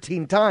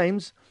 13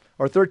 times,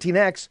 or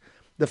 13X,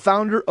 the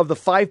founder of the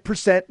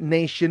 5%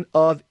 Nation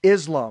of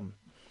Islam.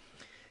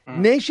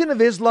 Nation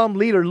of Islam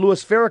leader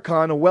Louis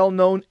Farrakhan, a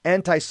well-known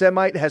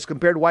anti-Semite, has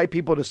compared white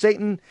people to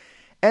Satan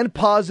and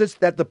posits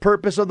that the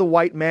purpose of the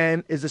white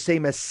man is the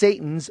same as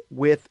Satan's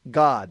with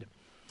God.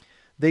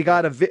 They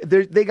got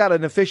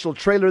an official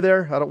trailer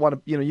there. I don't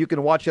want to, you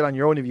can watch it on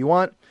your own if you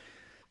want.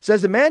 It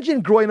says,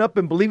 imagine growing up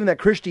and believing that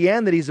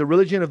Christianity is the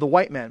religion of the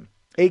white man,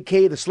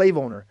 a.k.a. the slave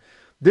owner.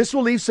 This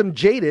will leave some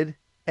jaded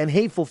and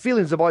hateful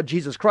feelings about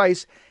Jesus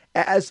Christ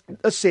as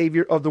a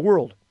savior of the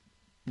world.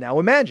 Now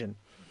imagine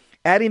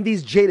adding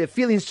these jaded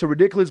feelings to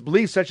ridiculous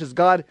beliefs such as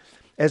God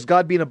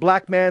being a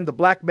black man, the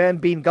black man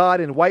being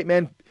God, and white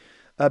man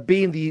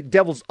being the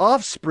devil's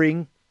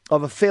offspring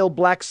of a failed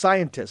black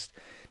scientist.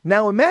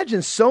 Now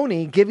imagine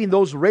Sony giving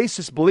those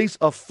racist beliefs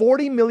a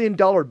 $40 million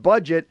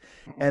budget,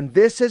 and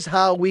this is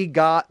how we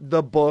got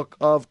the Book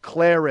of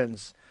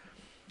Clarence.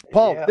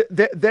 Paul,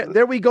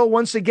 there we go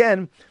once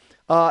again.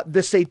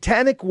 The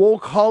satanic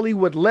woke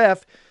Hollywood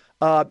left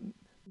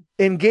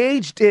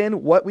engaged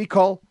in what we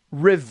call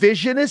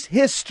revisionist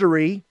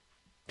history,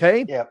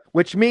 okay? Yep.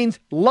 Which means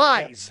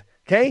lies,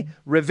 okay?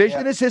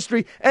 Revisionist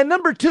history. And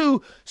number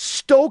two,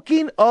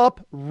 stoking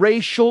up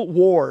racial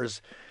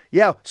wars.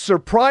 Yeah,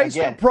 surprise,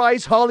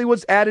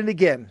 Hollywood's at it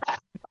again.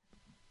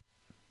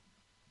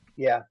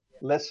 Yeah,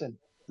 listen,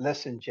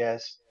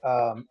 Jess.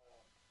 No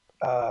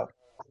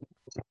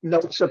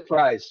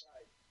surprise.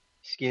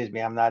 Excuse me,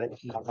 I'm not in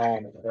my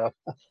home.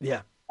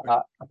 Yeah.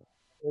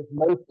 There's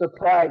no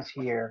surprise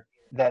here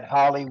that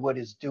Hollywood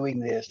is doing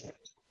this.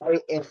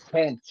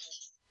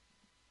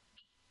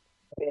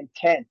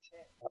 Intent.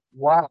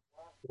 Why?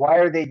 Why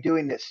are they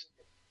doing this?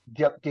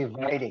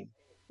 Dividing.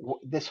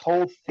 This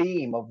whole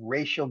theme of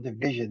racial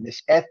division,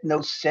 this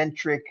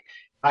ethnocentric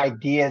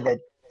idea that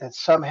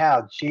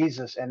somehow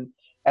Jesus and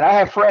I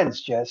have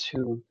friends, Jess,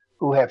 who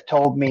have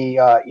told me,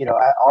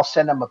 I'll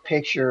send them a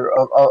picture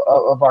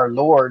of our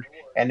Lord,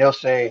 and they'll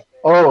say,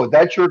 "Oh,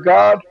 that's your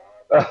God,"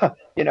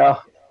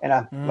 And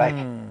I'm like,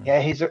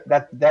 yeah,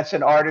 that's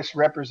an artist's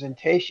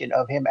representation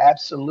of him,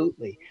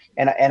 absolutely.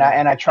 And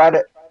I try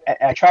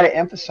to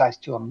emphasize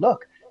to him,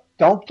 look,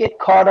 don't get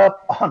caught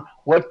up on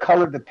what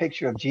color the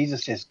picture of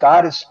Jesus is.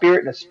 God is spirit,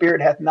 and the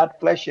spirit hath not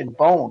flesh and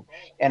bone.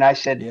 And I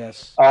said,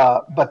 yes.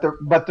 But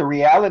the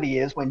reality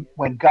is,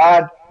 when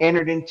God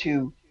entered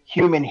into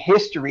human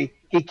history,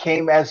 he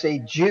came as a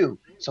Jew.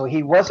 So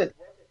he wasn't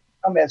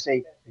come as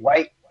a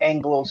white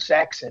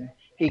Anglo-Saxon.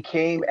 He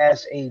came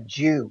as a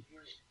Jew.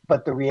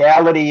 But the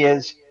reality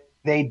is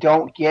they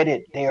don't get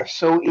it. They are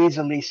so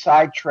easily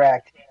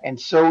sidetracked and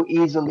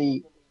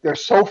they're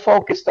so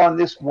focused on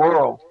this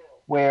world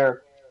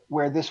where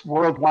this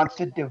world wants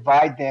to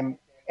divide them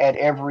at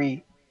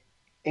every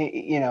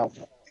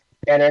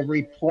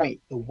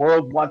point. The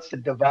world wants to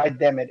divide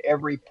them at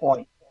every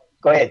point.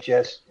 Go ahead,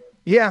 Jess.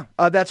 Yeah,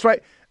 that's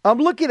right. I'm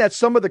looking at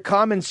some of the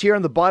comments here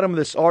on the bottom of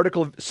this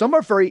article. Some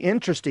are very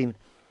interesting.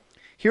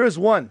 Here is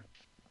one.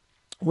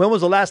 When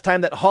was the last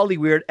time that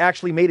Hollywood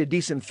actually made a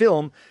decent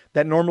film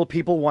that normal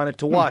people wanted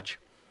to watch?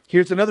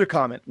 Here's another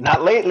comment.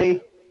 Not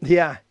lately.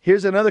 Yeah,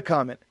 here's another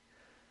comment.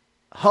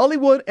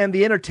 Hollywood and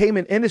the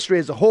entertainment industry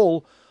as a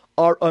whole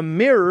are a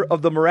mirror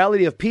of the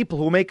morality of people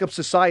who make up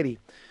society.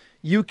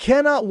 You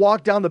cannot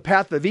walk down the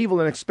path of evil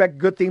and expect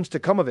good things to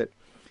come of it.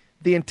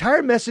 The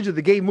entire message of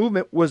the gay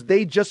movement was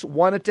they just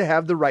wanted to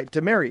have the right to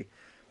marry.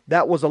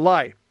 That was a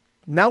lie.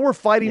 Now we're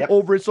fighting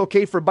over it's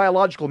okay for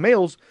biological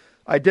males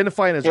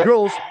identifying as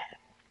girls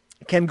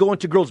can go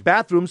into girls'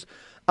 bathrooms.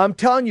 I'm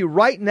telling you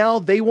right now,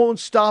 they won't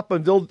stop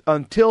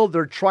until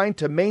they're trying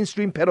to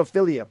mainstream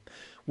pedophilia.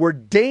 We're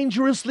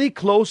dangerously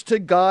close to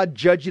God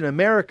judging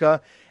America,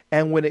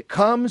 and when it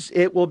comes,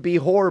 it will be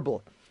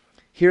horrible.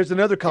 Here's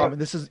another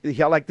comment.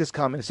 I like this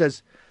comment. It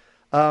says,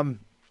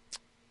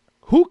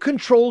 who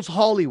controls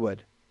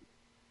Hollywood?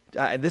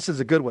 And this is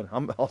a good one.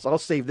 I'll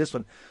save this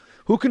one.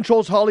 Who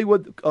controls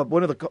Hollywood?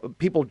 One of the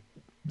people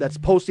that's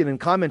posting and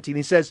commenting,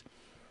 he says,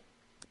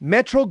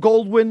 Metro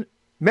Goldwyn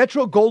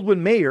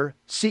Mayer,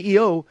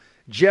 CEO,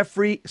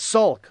 Jeffrey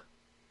Salk,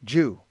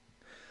 Jew.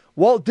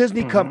 Walt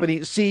Disney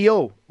Company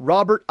CEO,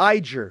 Robert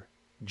Iger,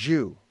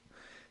 Jew.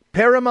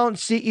 Paramount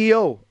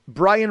CEO,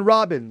 Brian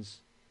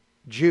Robbins,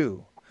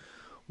 Jew.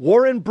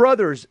 Warren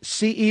Brothers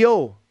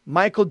CEO,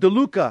 Michael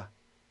DeLuca,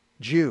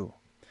 Jew.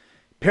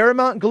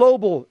 Paramount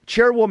Global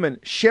Chairwoman,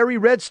 Sherry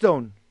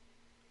Redstone,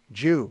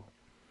 Jew.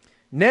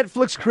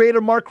 Netflix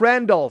creator, Mark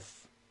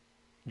Randolph,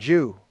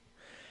 Jew.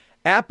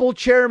 Apple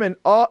Chairman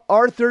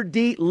Arthur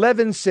D.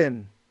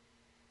 Levinson,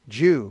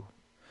 Jew.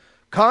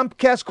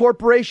 Comcast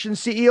Corporation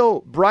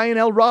CEO Brian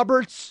L.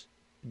 Roberts,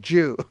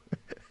 Jew.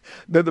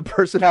 They're the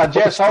person. Now,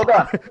 Jess, hold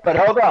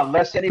on.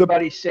 Lest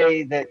anybody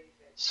say that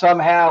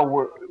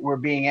somehow we're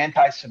being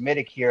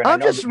anti-Semitic here.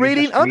 I'm just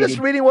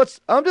reading what's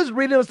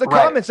the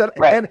comments, and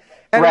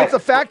it's a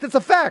fact. It's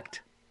a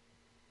fact.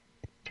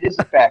 is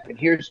a fact. And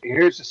here's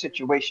the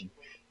situation.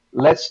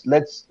 Let's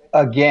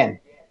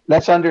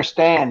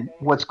understand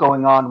what's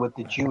going on with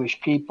the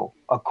Jewish people.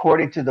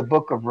 According to the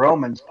book of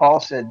Romans, Paul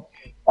said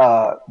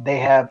they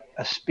have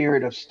a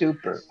spirit of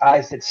stupor,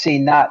 eyes that see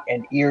not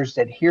and ears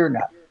that hear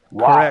not.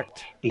 Why?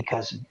 Correct.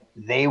 Because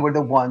they were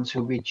the ones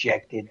who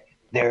rejected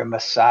their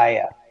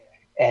Messiah.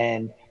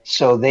 And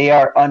so they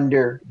are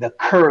under the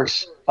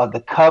curse of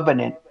the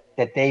covenant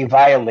that they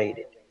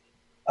violated.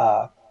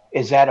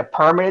 Is that a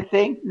permanent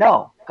thing?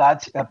 No.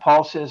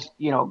 Paul says,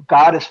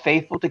 God is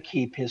faithful to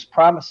keep his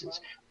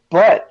promises.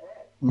 But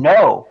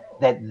know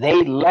that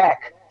they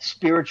lack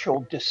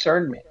spiritual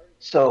discernment.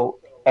 So,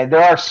 and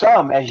there are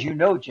some, as you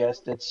know, Jess,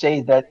 that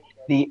say that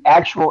the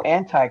actual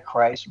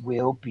Antichrist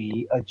will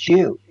be a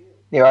Jew.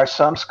 There are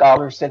some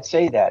scholars that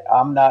say that.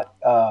 I'm not.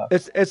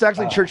 It's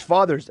actually church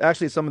fathers.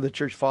 Actually, some of the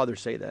church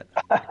fathers say that.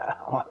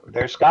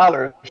 They're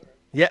scholars.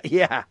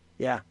 Yeah.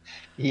 Yeah.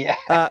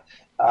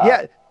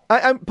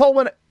 I'm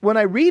Paul. When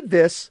I read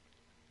this,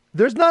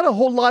 there's not a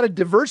whole lot of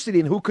diversity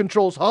in who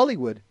controls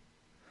Hollywood.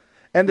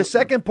 And the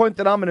second point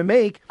that I'm going to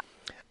make,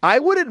 I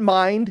wouldn't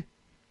mind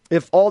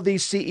if all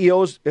these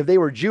CEOs, if they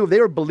were Jew, if they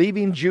were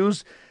believing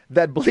Jews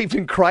that believed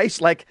in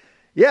Christ, like,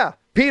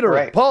 Peter,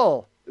 right.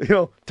 Paul,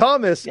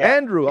 Thomas,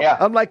 Andrew. Yeah.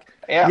 I'm like,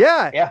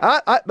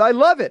 I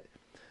love it.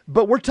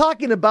 But we're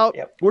talking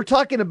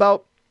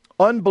about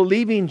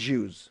unbelieving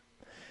Jews.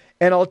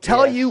 And I'll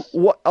tell you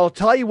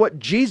what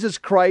Jesus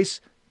Christ,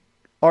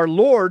 our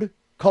Lord,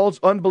 calls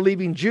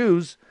unbelieving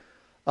Jews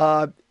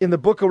in the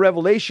book of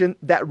Revelation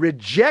that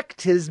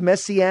reject his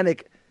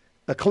messianic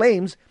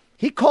claims.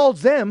 He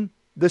calls them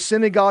the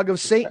synagogue of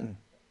Satan.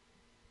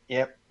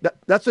 Yep.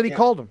 That's what he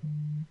called them.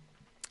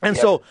 And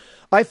so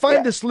I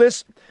find this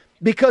list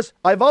because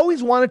I've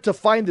always wanted to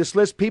find this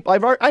list. People,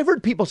 I've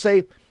heard people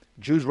say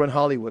Jews run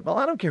Hollywood. Well,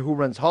 I don't care who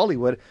runs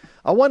Hollywood.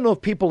 I want to know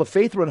if people of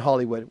faith run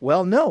Hollywood.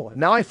 Well, no.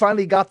 Now I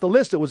finally got the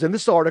list. It was in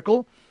this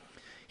article.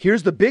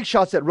 Here's the big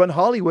shots that run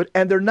Hollywood,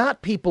 and they're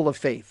not people of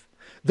faith.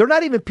 They're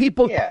not even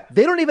people. Yeah.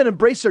 They don't even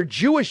embrace their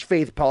Jewish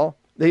faith, Paul.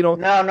 No.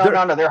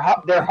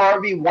 They're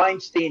Harvey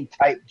Weinstein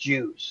type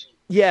Jews.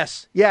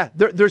 Yes. Yeah.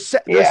 They're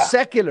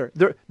secular.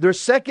 They're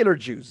secular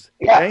Jews.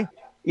 Yeah. Okay?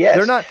 Yes.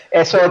 They're not.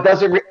 And so it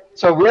doesn't.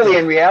 So really,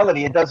 in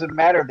reality, it doesn't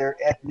matter their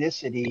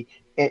ethnicity.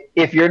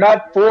 If you're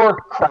not for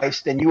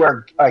Christ, then you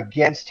are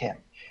against him.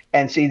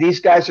 And see, these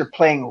guys are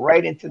playing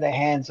right into the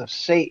hands of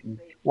Satan.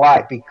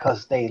 Why?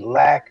 Because they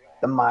lack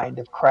the mind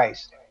of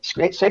Christ.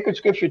 Sacred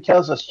Scripture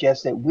tells us,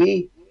 Jess, that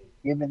we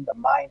given the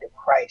mind of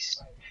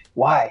Christ.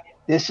 Why?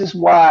 This is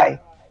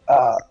why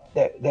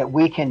that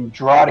we can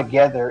draw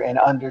together and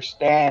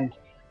understand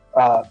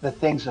the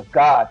things of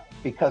God,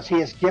 because he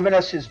has given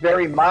us his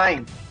very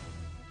mind.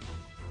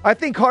 I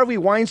think Harvey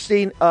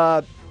Weinstein,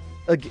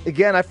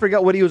 again, I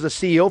forgot what he was a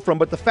CEO from,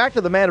 but the fact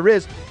of the matter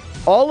is,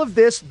 all of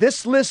this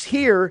list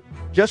here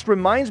just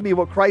reminds me of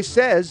what Christ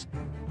says,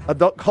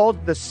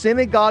 called the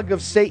synagogue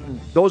of Satan.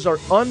 Those are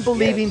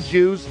unbelieving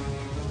Jews.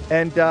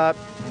 And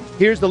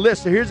here's the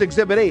list. Here's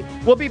Exhibit A.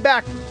 We'll be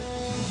back.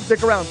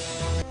 Stick around.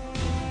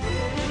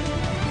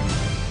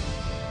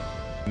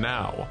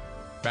 Now,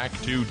 back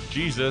to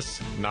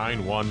Jesus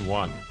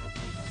 911.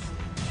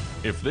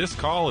 If this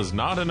call is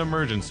not an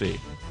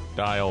emergency,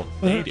 dial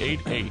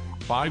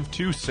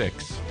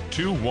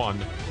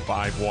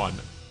 888-526-2151.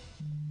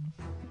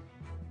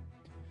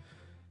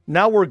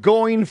 Now we're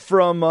going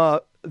from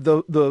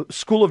the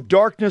school of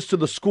darkness to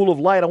the school of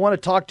light. I want to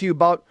talk to you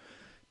about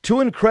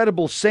two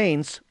incredible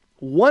saints.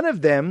 One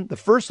of them, the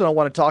first one I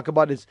want to talk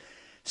about, is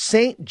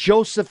Saint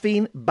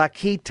Josephine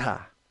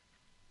Bakhita.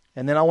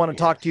 And then I want to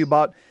talk to you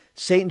about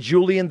Saint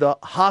Julian the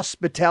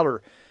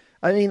Hospitaller.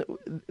 I mean,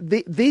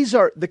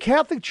 the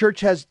Catholic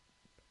Church has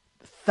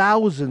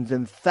thousands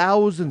and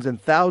thousands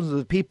and thousands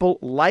of people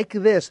like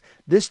this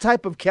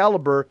type of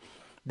caliber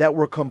that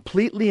were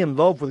completely in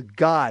love with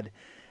God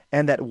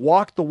and that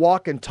walked the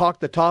walk and talked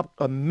the talk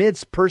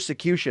amidst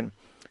persecution.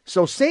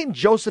 So Saint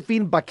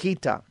Josephine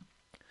Bakhita.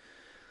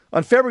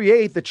 On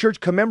February 8th, the church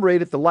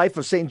commemorated the life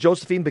of Saint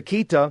Josephine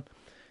Bakhita.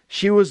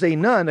 She was a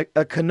nun,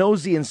 a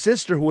Canossian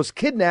sister who was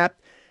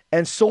kidnapped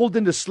and sold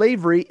into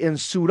slavery in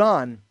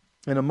Sudan,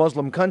 in a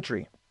Muslim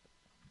country.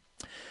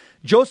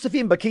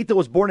 Josephine Bakhita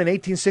was born in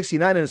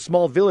 1869 in a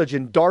small village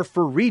in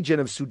Darfur region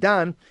of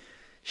Sudan.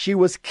 She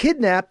was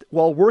kidnapped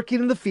while working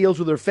in the fields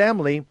with her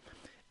family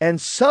and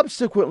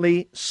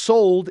subsequently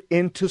sold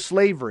into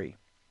slavery.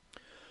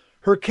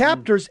 Her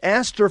captors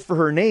asked her for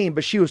her name,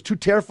 but she was too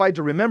terrified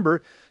to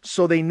remember,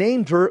 so they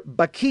named her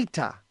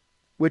Bakhita,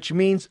 which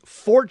means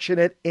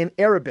fortunate in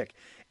Arabic.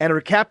 And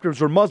her captors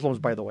were Muslims,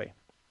 by the way.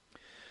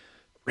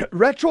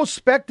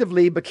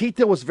 Retrospectively,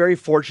 Bakhita was very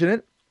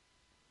fortunate,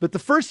 but the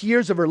first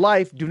years of her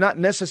life do not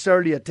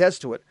necessarily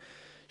attest to it.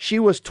 She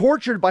was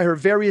tortured by her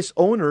various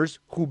owners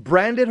who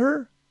branded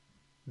her,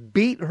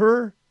 beat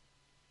her,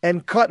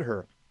 and cut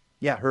her.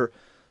 Yeah,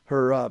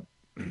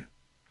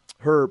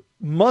 her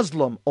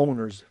Muslim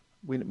owners,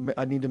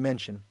 I need to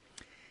mention.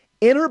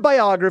 In her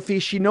biography,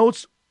 she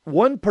notes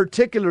one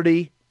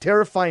particularly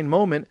terrifying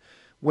moment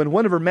when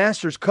one of her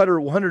masters cut her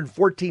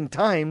 114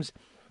 times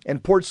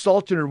and poured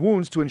salt in her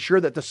wounds to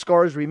ensure that the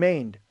scars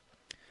remained.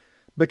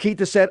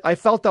 Bakita said, I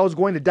felt I was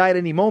going to die at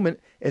any moment,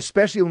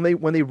 especially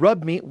when they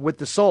rubbed me with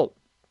the salt.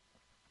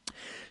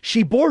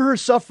 She bore her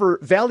suffer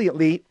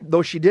valiantly,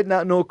 though she did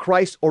not know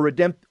Christ or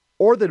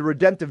the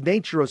redemptive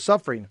nature of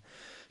suffering.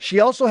 She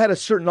also had a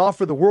certain awe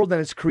for the world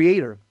and its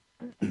creator.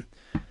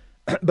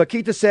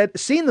 Bakita said,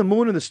 seeing the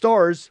moon and the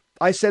stars,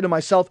 I said to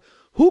myself,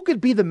 who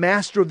could be the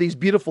master of these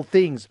beautiful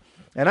things?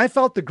 And I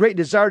felt the great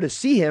desire to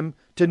see him,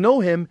 to know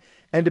him,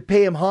 and to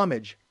pay him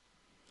homage.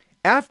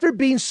 After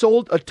being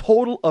sold a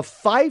total of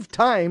 5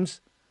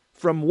 times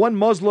from one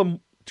Muslim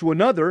to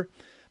another,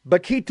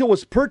 Bakita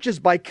was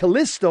purchased by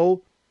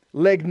Callisto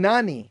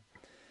Legnani,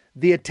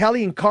 the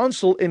Italian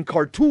consul in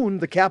Khartoum,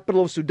 the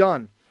capital of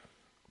Sudan.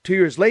 2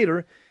 years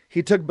later,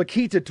 he took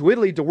Bakita to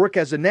Italy to work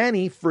as a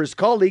nanny for his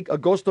colleague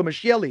Augusto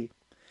Micheli.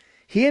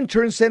 He in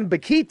turn sent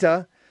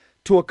Bakita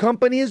to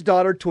accompany his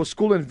daughter to a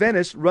school in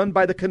Venice run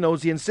by the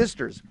Canossian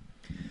sisters.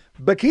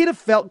 Bakita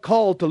felt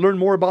called to learn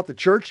more about the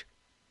church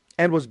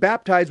and was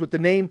baptized with the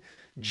name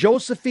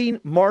Josephine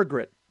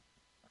Margaret.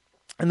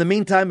 In the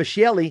meantime,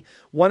 Micheli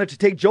wanted to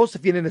take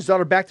Josephine and his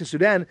daughter back to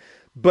Sudan,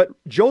 but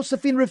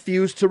Josephine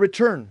refused to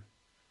return.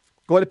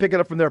 Go ahead and pick it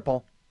up from there,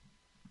 Paul.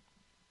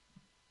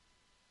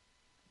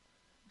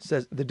 It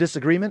says the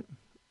disagreement.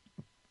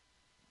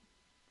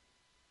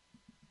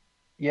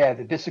 Yeah,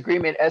 the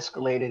disagreement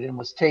escalated and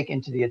was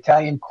taken to the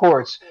Italian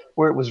courts,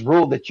 where it was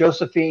ruled that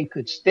Josephine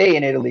could stay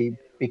in Italy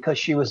because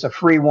she was a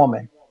free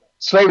woman.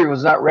 Slavery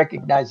was not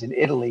recognized in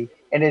Italy,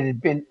 and it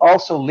had been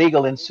also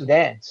legal in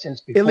Sudan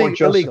since before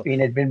Josephine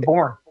had been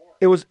born.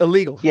 It was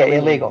illegal. Yeah,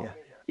 illegal.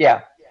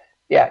 Yeah,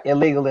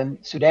 illegal in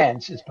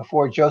Sudan since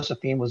before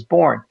Josephine was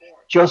born.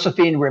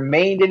 Josephine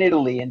remained in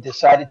Italy and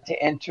decided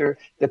to enter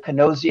the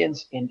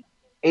Canossians in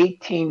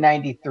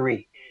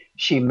 1893.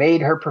 She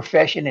made her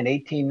profession in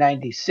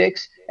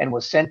 1896 and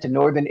was sent to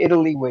northern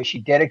Italy, where she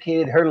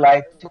dedicated her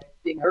life to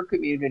teaching her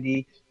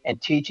community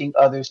and teaching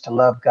others to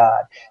love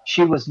God.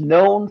 She was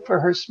known for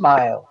her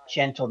smile,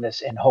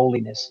 gentleness, and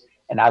holiness.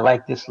 And I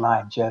like this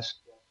line, Jess.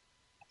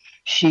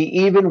 She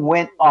even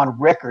went on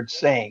record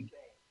saying,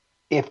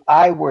 if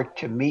I were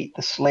to meet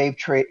the slave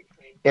traders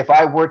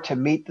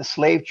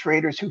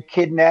who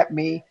kidnapped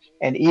me,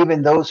 and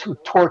even those who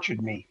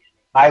tortured me,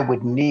 I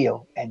would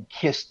kneel and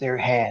kiss their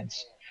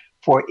hands.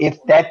 For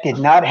if that did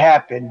not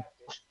happen,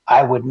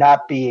 I would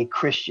not be a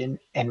Christian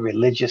and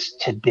religious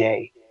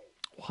today.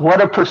 What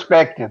a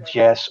perspective,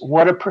 Jess.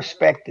 What a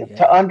perspective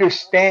to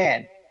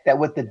understand that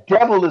what the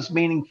devil is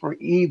meaning for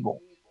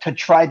evil, to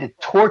try to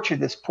torture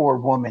this poor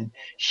woman,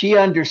 she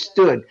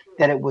understood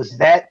that it was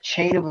that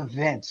chain of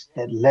events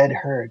that led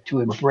her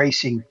to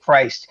embracing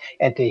Christ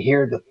and to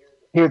hear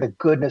the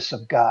goodness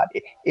of God.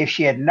 If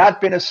she had not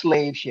been a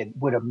slave,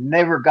 would have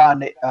never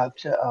gone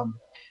to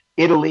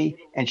Italy,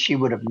 and she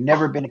would have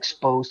never been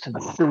exposed to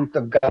the truth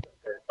of God.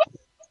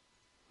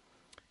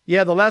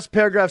 Yeah, the last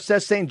paragraph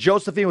says St.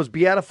 Josephine was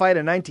beatified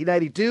in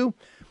 1992,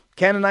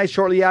 canonized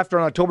shortly after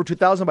on October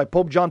 2000 by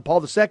Pope John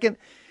Paul II.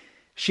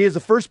 She is the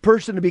first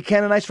person to be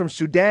canonized from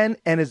Sudan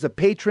and is the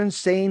patron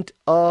saint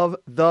of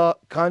the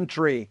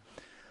country.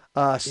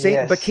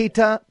 Saint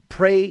Bakita,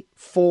 pray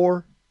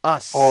for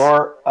us.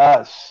 For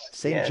us.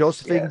 Saint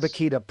Josephine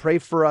Bakita, pray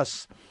for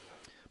us.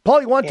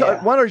 Paul, you want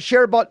to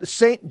share about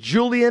Saint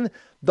Julian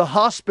the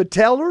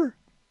Hospitaller?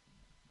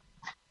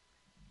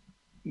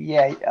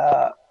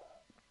 Yeah,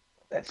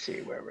 let's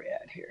see where we're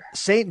at here.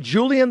 Saint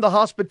Julian the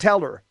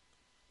Hospitaller.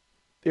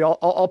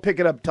 I'll pick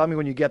it up. Tell me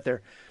when you get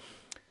there.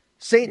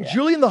 Saint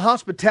Julian the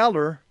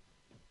Hospitaller,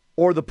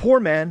 or the poor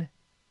man,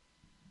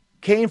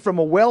 came from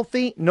a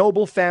wealthy,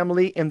 noble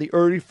family in the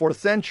early 4th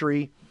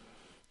century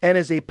and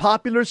is a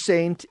popular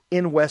saint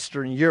in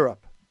Western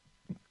Europe.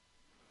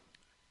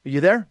 Are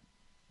you there?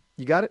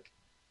 You got it?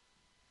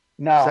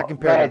 No, Second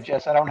go ahead, paragraph.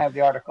 Jess. I don't have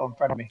the article in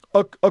front of me.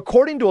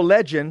 According to a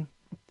legend,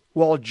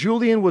 while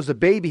Julian was a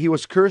baby, he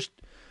was cursed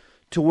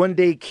to one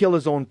day kill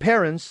his own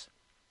parents.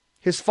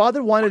 His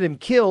father wanted him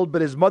killed,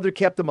 but his mother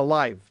kept him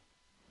alive.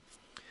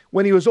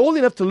 When he was old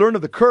enough to learn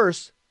of the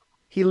curse,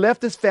 he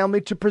left his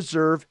family to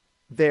preserve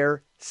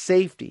their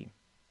safety.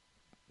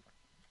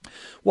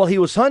 While he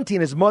was hunting,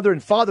 his mother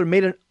and father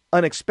made an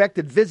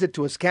unexpected visit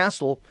to his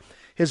castle.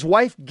 His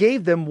wife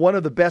gave them one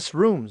of the best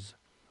rooms.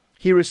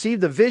 He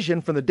received a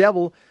vision from the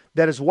devil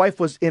that his wife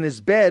was in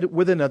his bed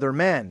with another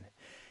man,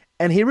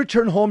 and he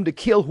returned home to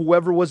kill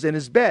whoever was in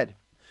his bed.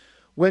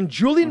 When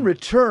Julian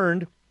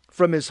returned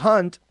from his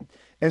hunt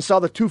and saw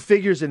the 2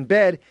 figures in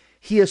bed,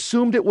 he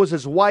assumed it was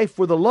his wife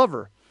with a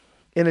lover.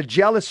 In a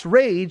jealous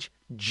rage,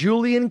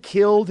 Julian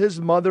killed his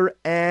mother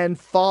and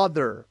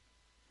father.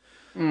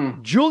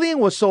 Julian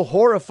was so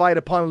horrified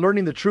upon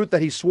learning the truth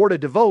that he swore to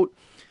devote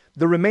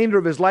the remainder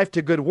of his life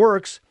to good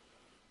works.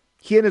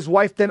 He and his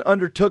wife then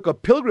undertook a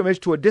pilgrimage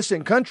to a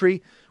distant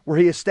country where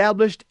he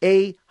established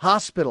a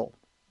hospital.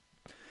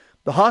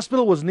 The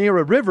hospital was near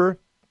a river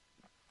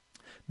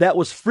that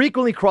was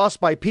frequently crossed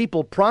by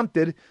people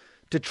prompted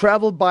to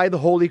travel by the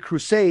Holy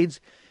Crusades.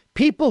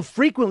 People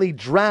frequently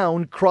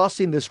drowned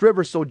crossing this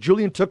river, so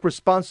Julian took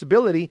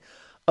responsibility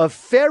of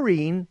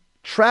ferrying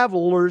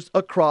travelers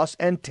across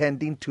and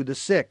tending to the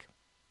sick.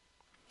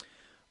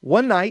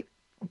 One night,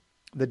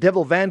 the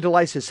devil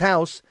vandalized his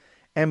house,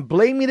 and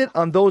blaming it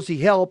on those he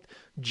helped,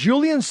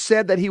 Julian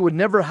said that he would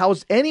never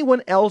house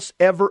anyone else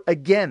ever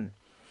again.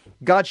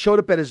 God showed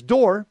up at his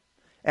door,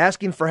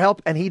 asking for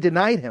help, and he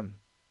denied him.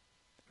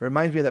 It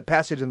reminds me of that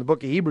passage in the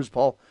book of Hebrews,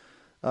 Paul,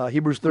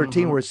 Hebrews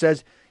 13, where it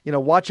says,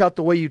 watch out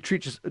the way you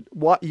treat,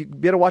 you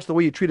better watch the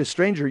way you treat a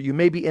stranger. You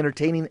may be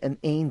entertaining an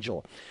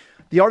angel.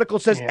 The article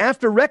says,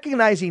 after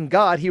recognizing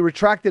God, he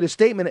retracted his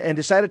statement and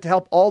decided to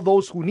help all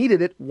those who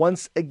needed it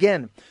once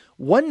again.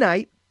 One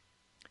night,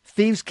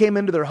 thieves came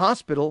into their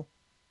hospital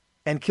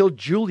and killed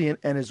Julian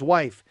and his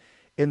wife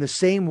in the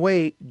same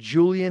way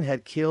Julian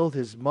had killed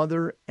his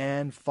mother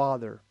and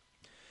father.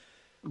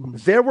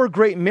 There were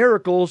great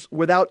miracles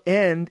without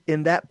end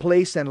in that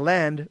place and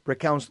land,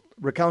 recounts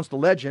the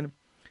legend,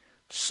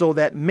 so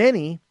that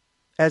many,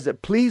 as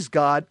it pleased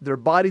God, their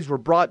bodies were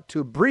brought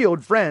to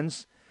brioed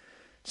friends.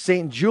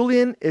 St.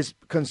 Julian is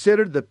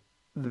considered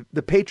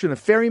the patron of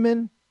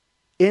ferrymen,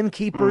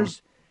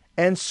 innkeepers,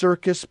 and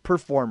circus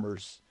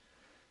performers.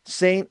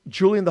 St.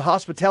 Julian the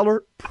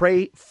Hospitaller,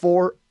 pray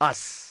for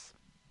us.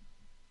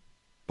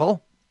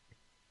 Paul?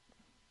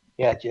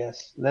 Yeah,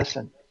 Jess,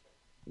 listen,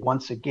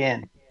 once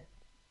again,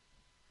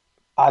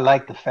 I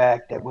like the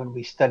fact that when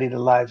we study the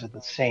lives of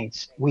the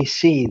saints, we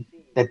see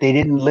that they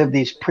didn't live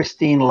these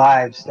pristine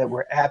lives that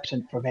were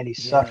absent from any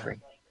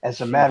suffering.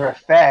 As a matter of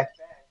fact,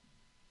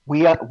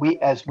 we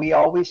as we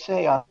always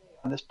say on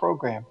this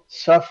program,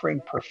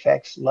 suffering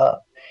perfects love.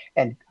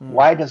 And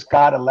why does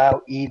God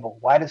allow evil?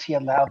 Why does he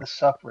allow the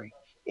suffering?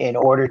 In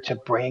order to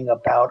bring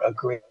about a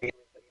great.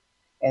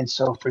 And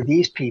so for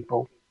these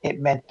people, it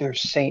meant their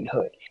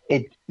sainthood.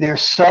 Their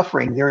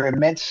suffering, their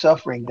immense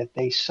suffering that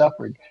they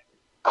suffered,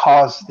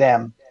 caused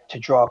them to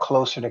draw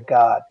closer to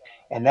God.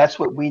 And that's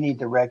what we need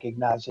to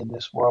recognize in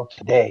this world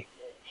today.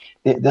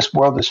 This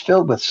world is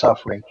filled with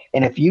suffering.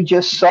 And if you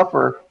just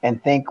suffer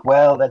and think,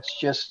 well, that's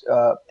just,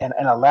 and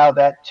allow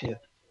that to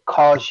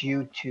cause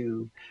you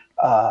to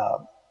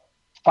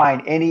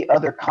find any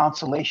other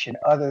consolation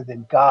other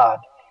than God,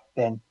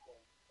 then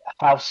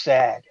how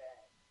sad.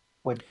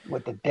 What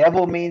the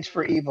devil means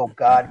for evil,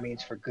 God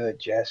means for good,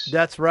 Jess.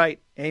 That's right.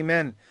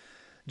 Amen.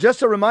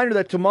 Just a reminder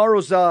that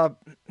tomorrow's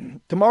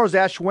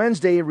Ash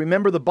Wednesday.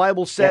 Remember, the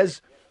Bible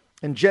says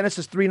in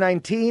Genesis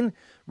 3:19,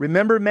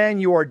 remember, man,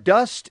 you are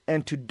dust,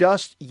 and to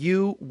dust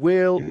you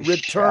will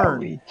return. Shall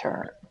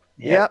return.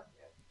 Yep.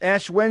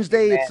 Ash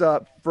Wednesday. Amen.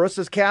 It's for us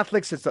as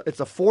Catholics. It's a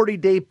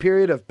 40-day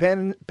period of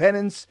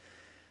penance,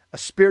 a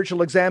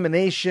spiritual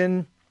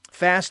examination,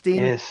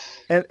 fasting,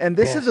 and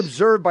this is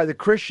observed by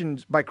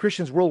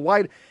Christians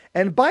worldwide.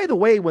 And by the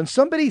way, when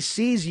somebody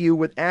sees you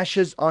with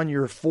ashes on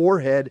your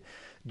forehead,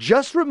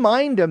 just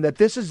remind them that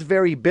this is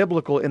very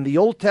biblical. In the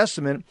Old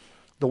Testament,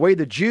 the way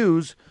the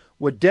Jews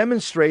would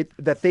demonstrate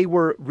that they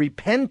were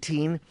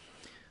repenting,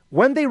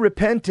 when they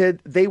repented,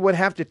 they would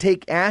have to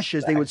take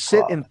ashes. They would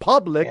sit in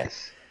public.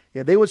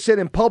 Yeah, they would sit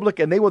in public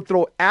and they would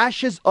throw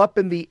ashes up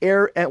in the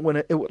air, and when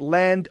it would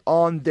land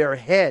on their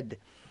head.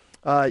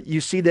 You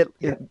see that.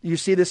 You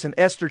see this in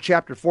Esther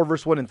chapter 4,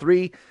 verse 1 and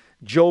 3,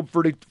 Job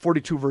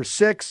 42, verse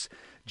 6,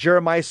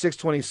 Jeremiah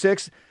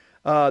 6:26.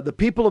 The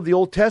people of the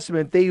Old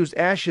Testament, they used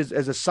ashes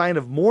as a sign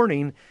of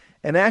mourning,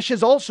 and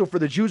ashes also for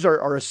the Jews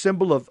are a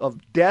symbol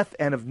of death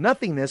and of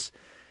nothingness,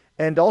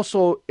 and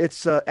also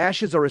it's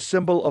ashes are a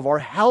symbol of our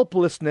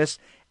helplessness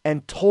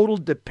and total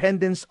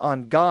dependence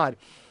on God.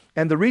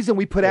 And the reason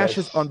we put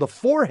ashes on the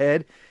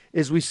forehead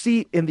is we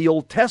see in the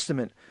Old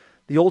Testament.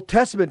 The Old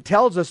Testament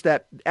tells us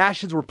that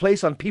ashes were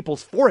placed on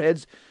people's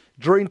foreheads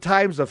during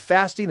times of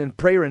fasting and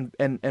prayer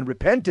and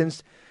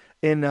repentance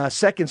in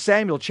 2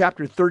 Samuel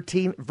chapter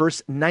 13,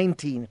 verse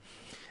 19.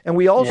 And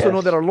we also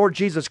know that our Lord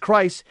Jesus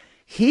Christ,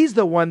 he's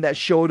the one that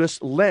showed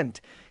us Lent.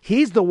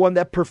 He's the one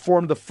that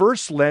performed the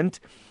first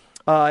Lent.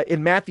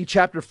 In Matthew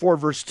chapter 4,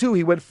 verse 2,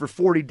 he went for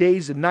 40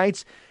 days and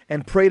nights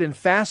and prayed and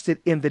fasted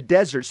in the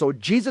desert. So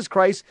Jesus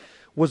Christ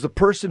was the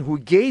person who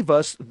gave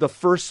us the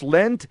first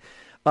Lent.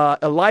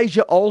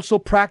 Elijah also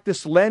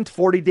practiced Lent,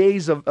 40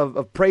 days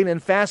of praying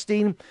and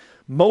fasting.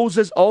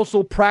 Moses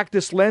also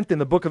practiced Lent in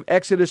the book of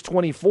Exodus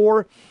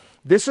 24.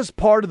 This is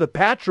part of the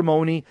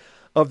patrimony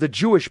of the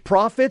Jewish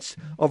prophets,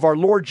 of our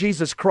Lord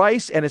Jesus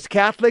Christ. And as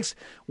Catholics,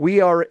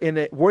 we are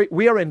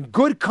in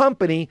good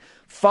company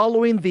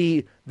following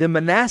the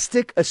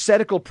monastic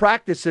ascetical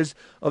practices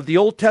of the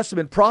Old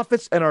Testament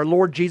prophets and our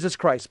Lord Jesus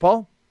Christ.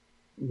 Paul?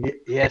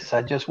 Yes,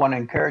 I just want to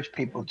encourage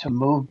people to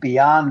move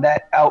beyond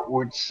that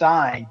outward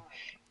sign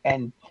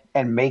and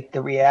make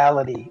the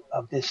reality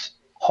of this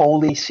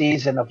holy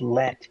season of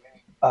Lent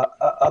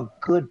a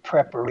good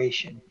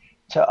preparation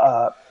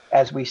to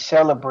as we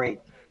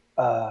celebrate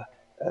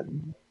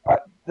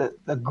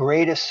the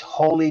greatest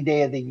holy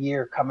day of the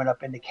year coming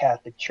up in the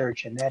Catholic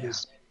Church, and that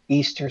is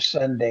Easter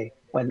Sunday,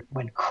 when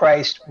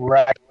Christ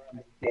rises from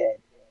the dead,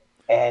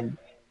 and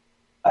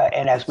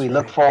as we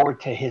look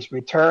forward to his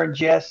return,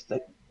 Jess,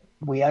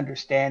 we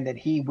understand that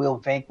he will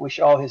vanquish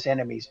all his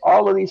enemies.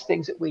 All of these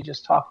things that we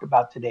just talked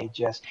about today,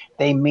 Jess,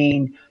 they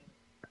mean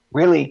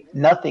really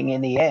nothing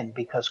in the end,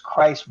 because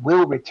Christ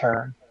will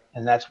return,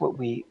 and that's what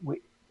we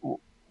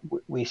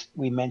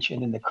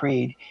mentioned in the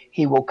creed.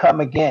 He will come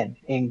again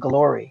in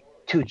glory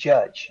to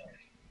judge.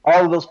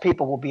 All of those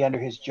people will be under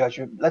his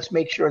judgment. Let's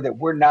make sure that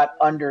we're not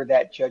under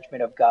that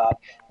judgment of God.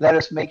 Let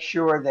us make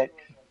sure that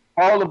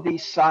all of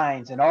these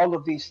signs and all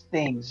of these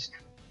things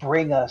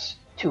bring us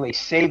to a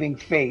saving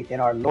faith in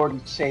our Lord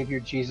and Savior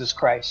Jesus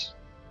Christ.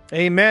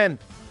 Amen.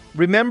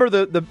 Remember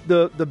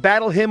the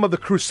battle hymn of the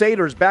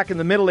Crusaders back in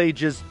the Middle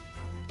Ages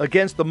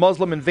against the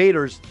Muslim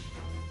invaders.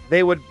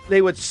 They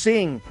would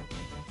sing,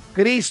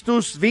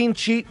 Christus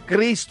vincit,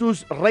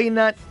 Christus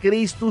reinat,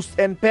 Christus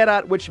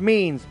imperat, which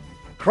means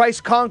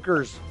Christ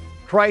conquers,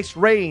 Christ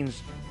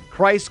reigns,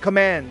 Christ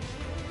commands.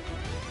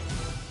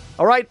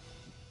 All right,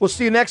 we'll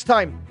see you next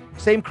time.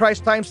 Same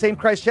Christ time, same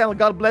Christ channel.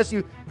 God bless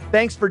you.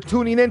 Thanks for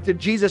tuning in to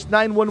Jesus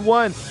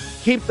 911.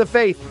 Keep the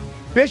faith.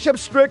 Bishop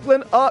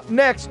Strickland up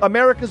next,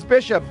 America's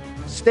Bishop.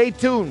 Stay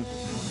tuned.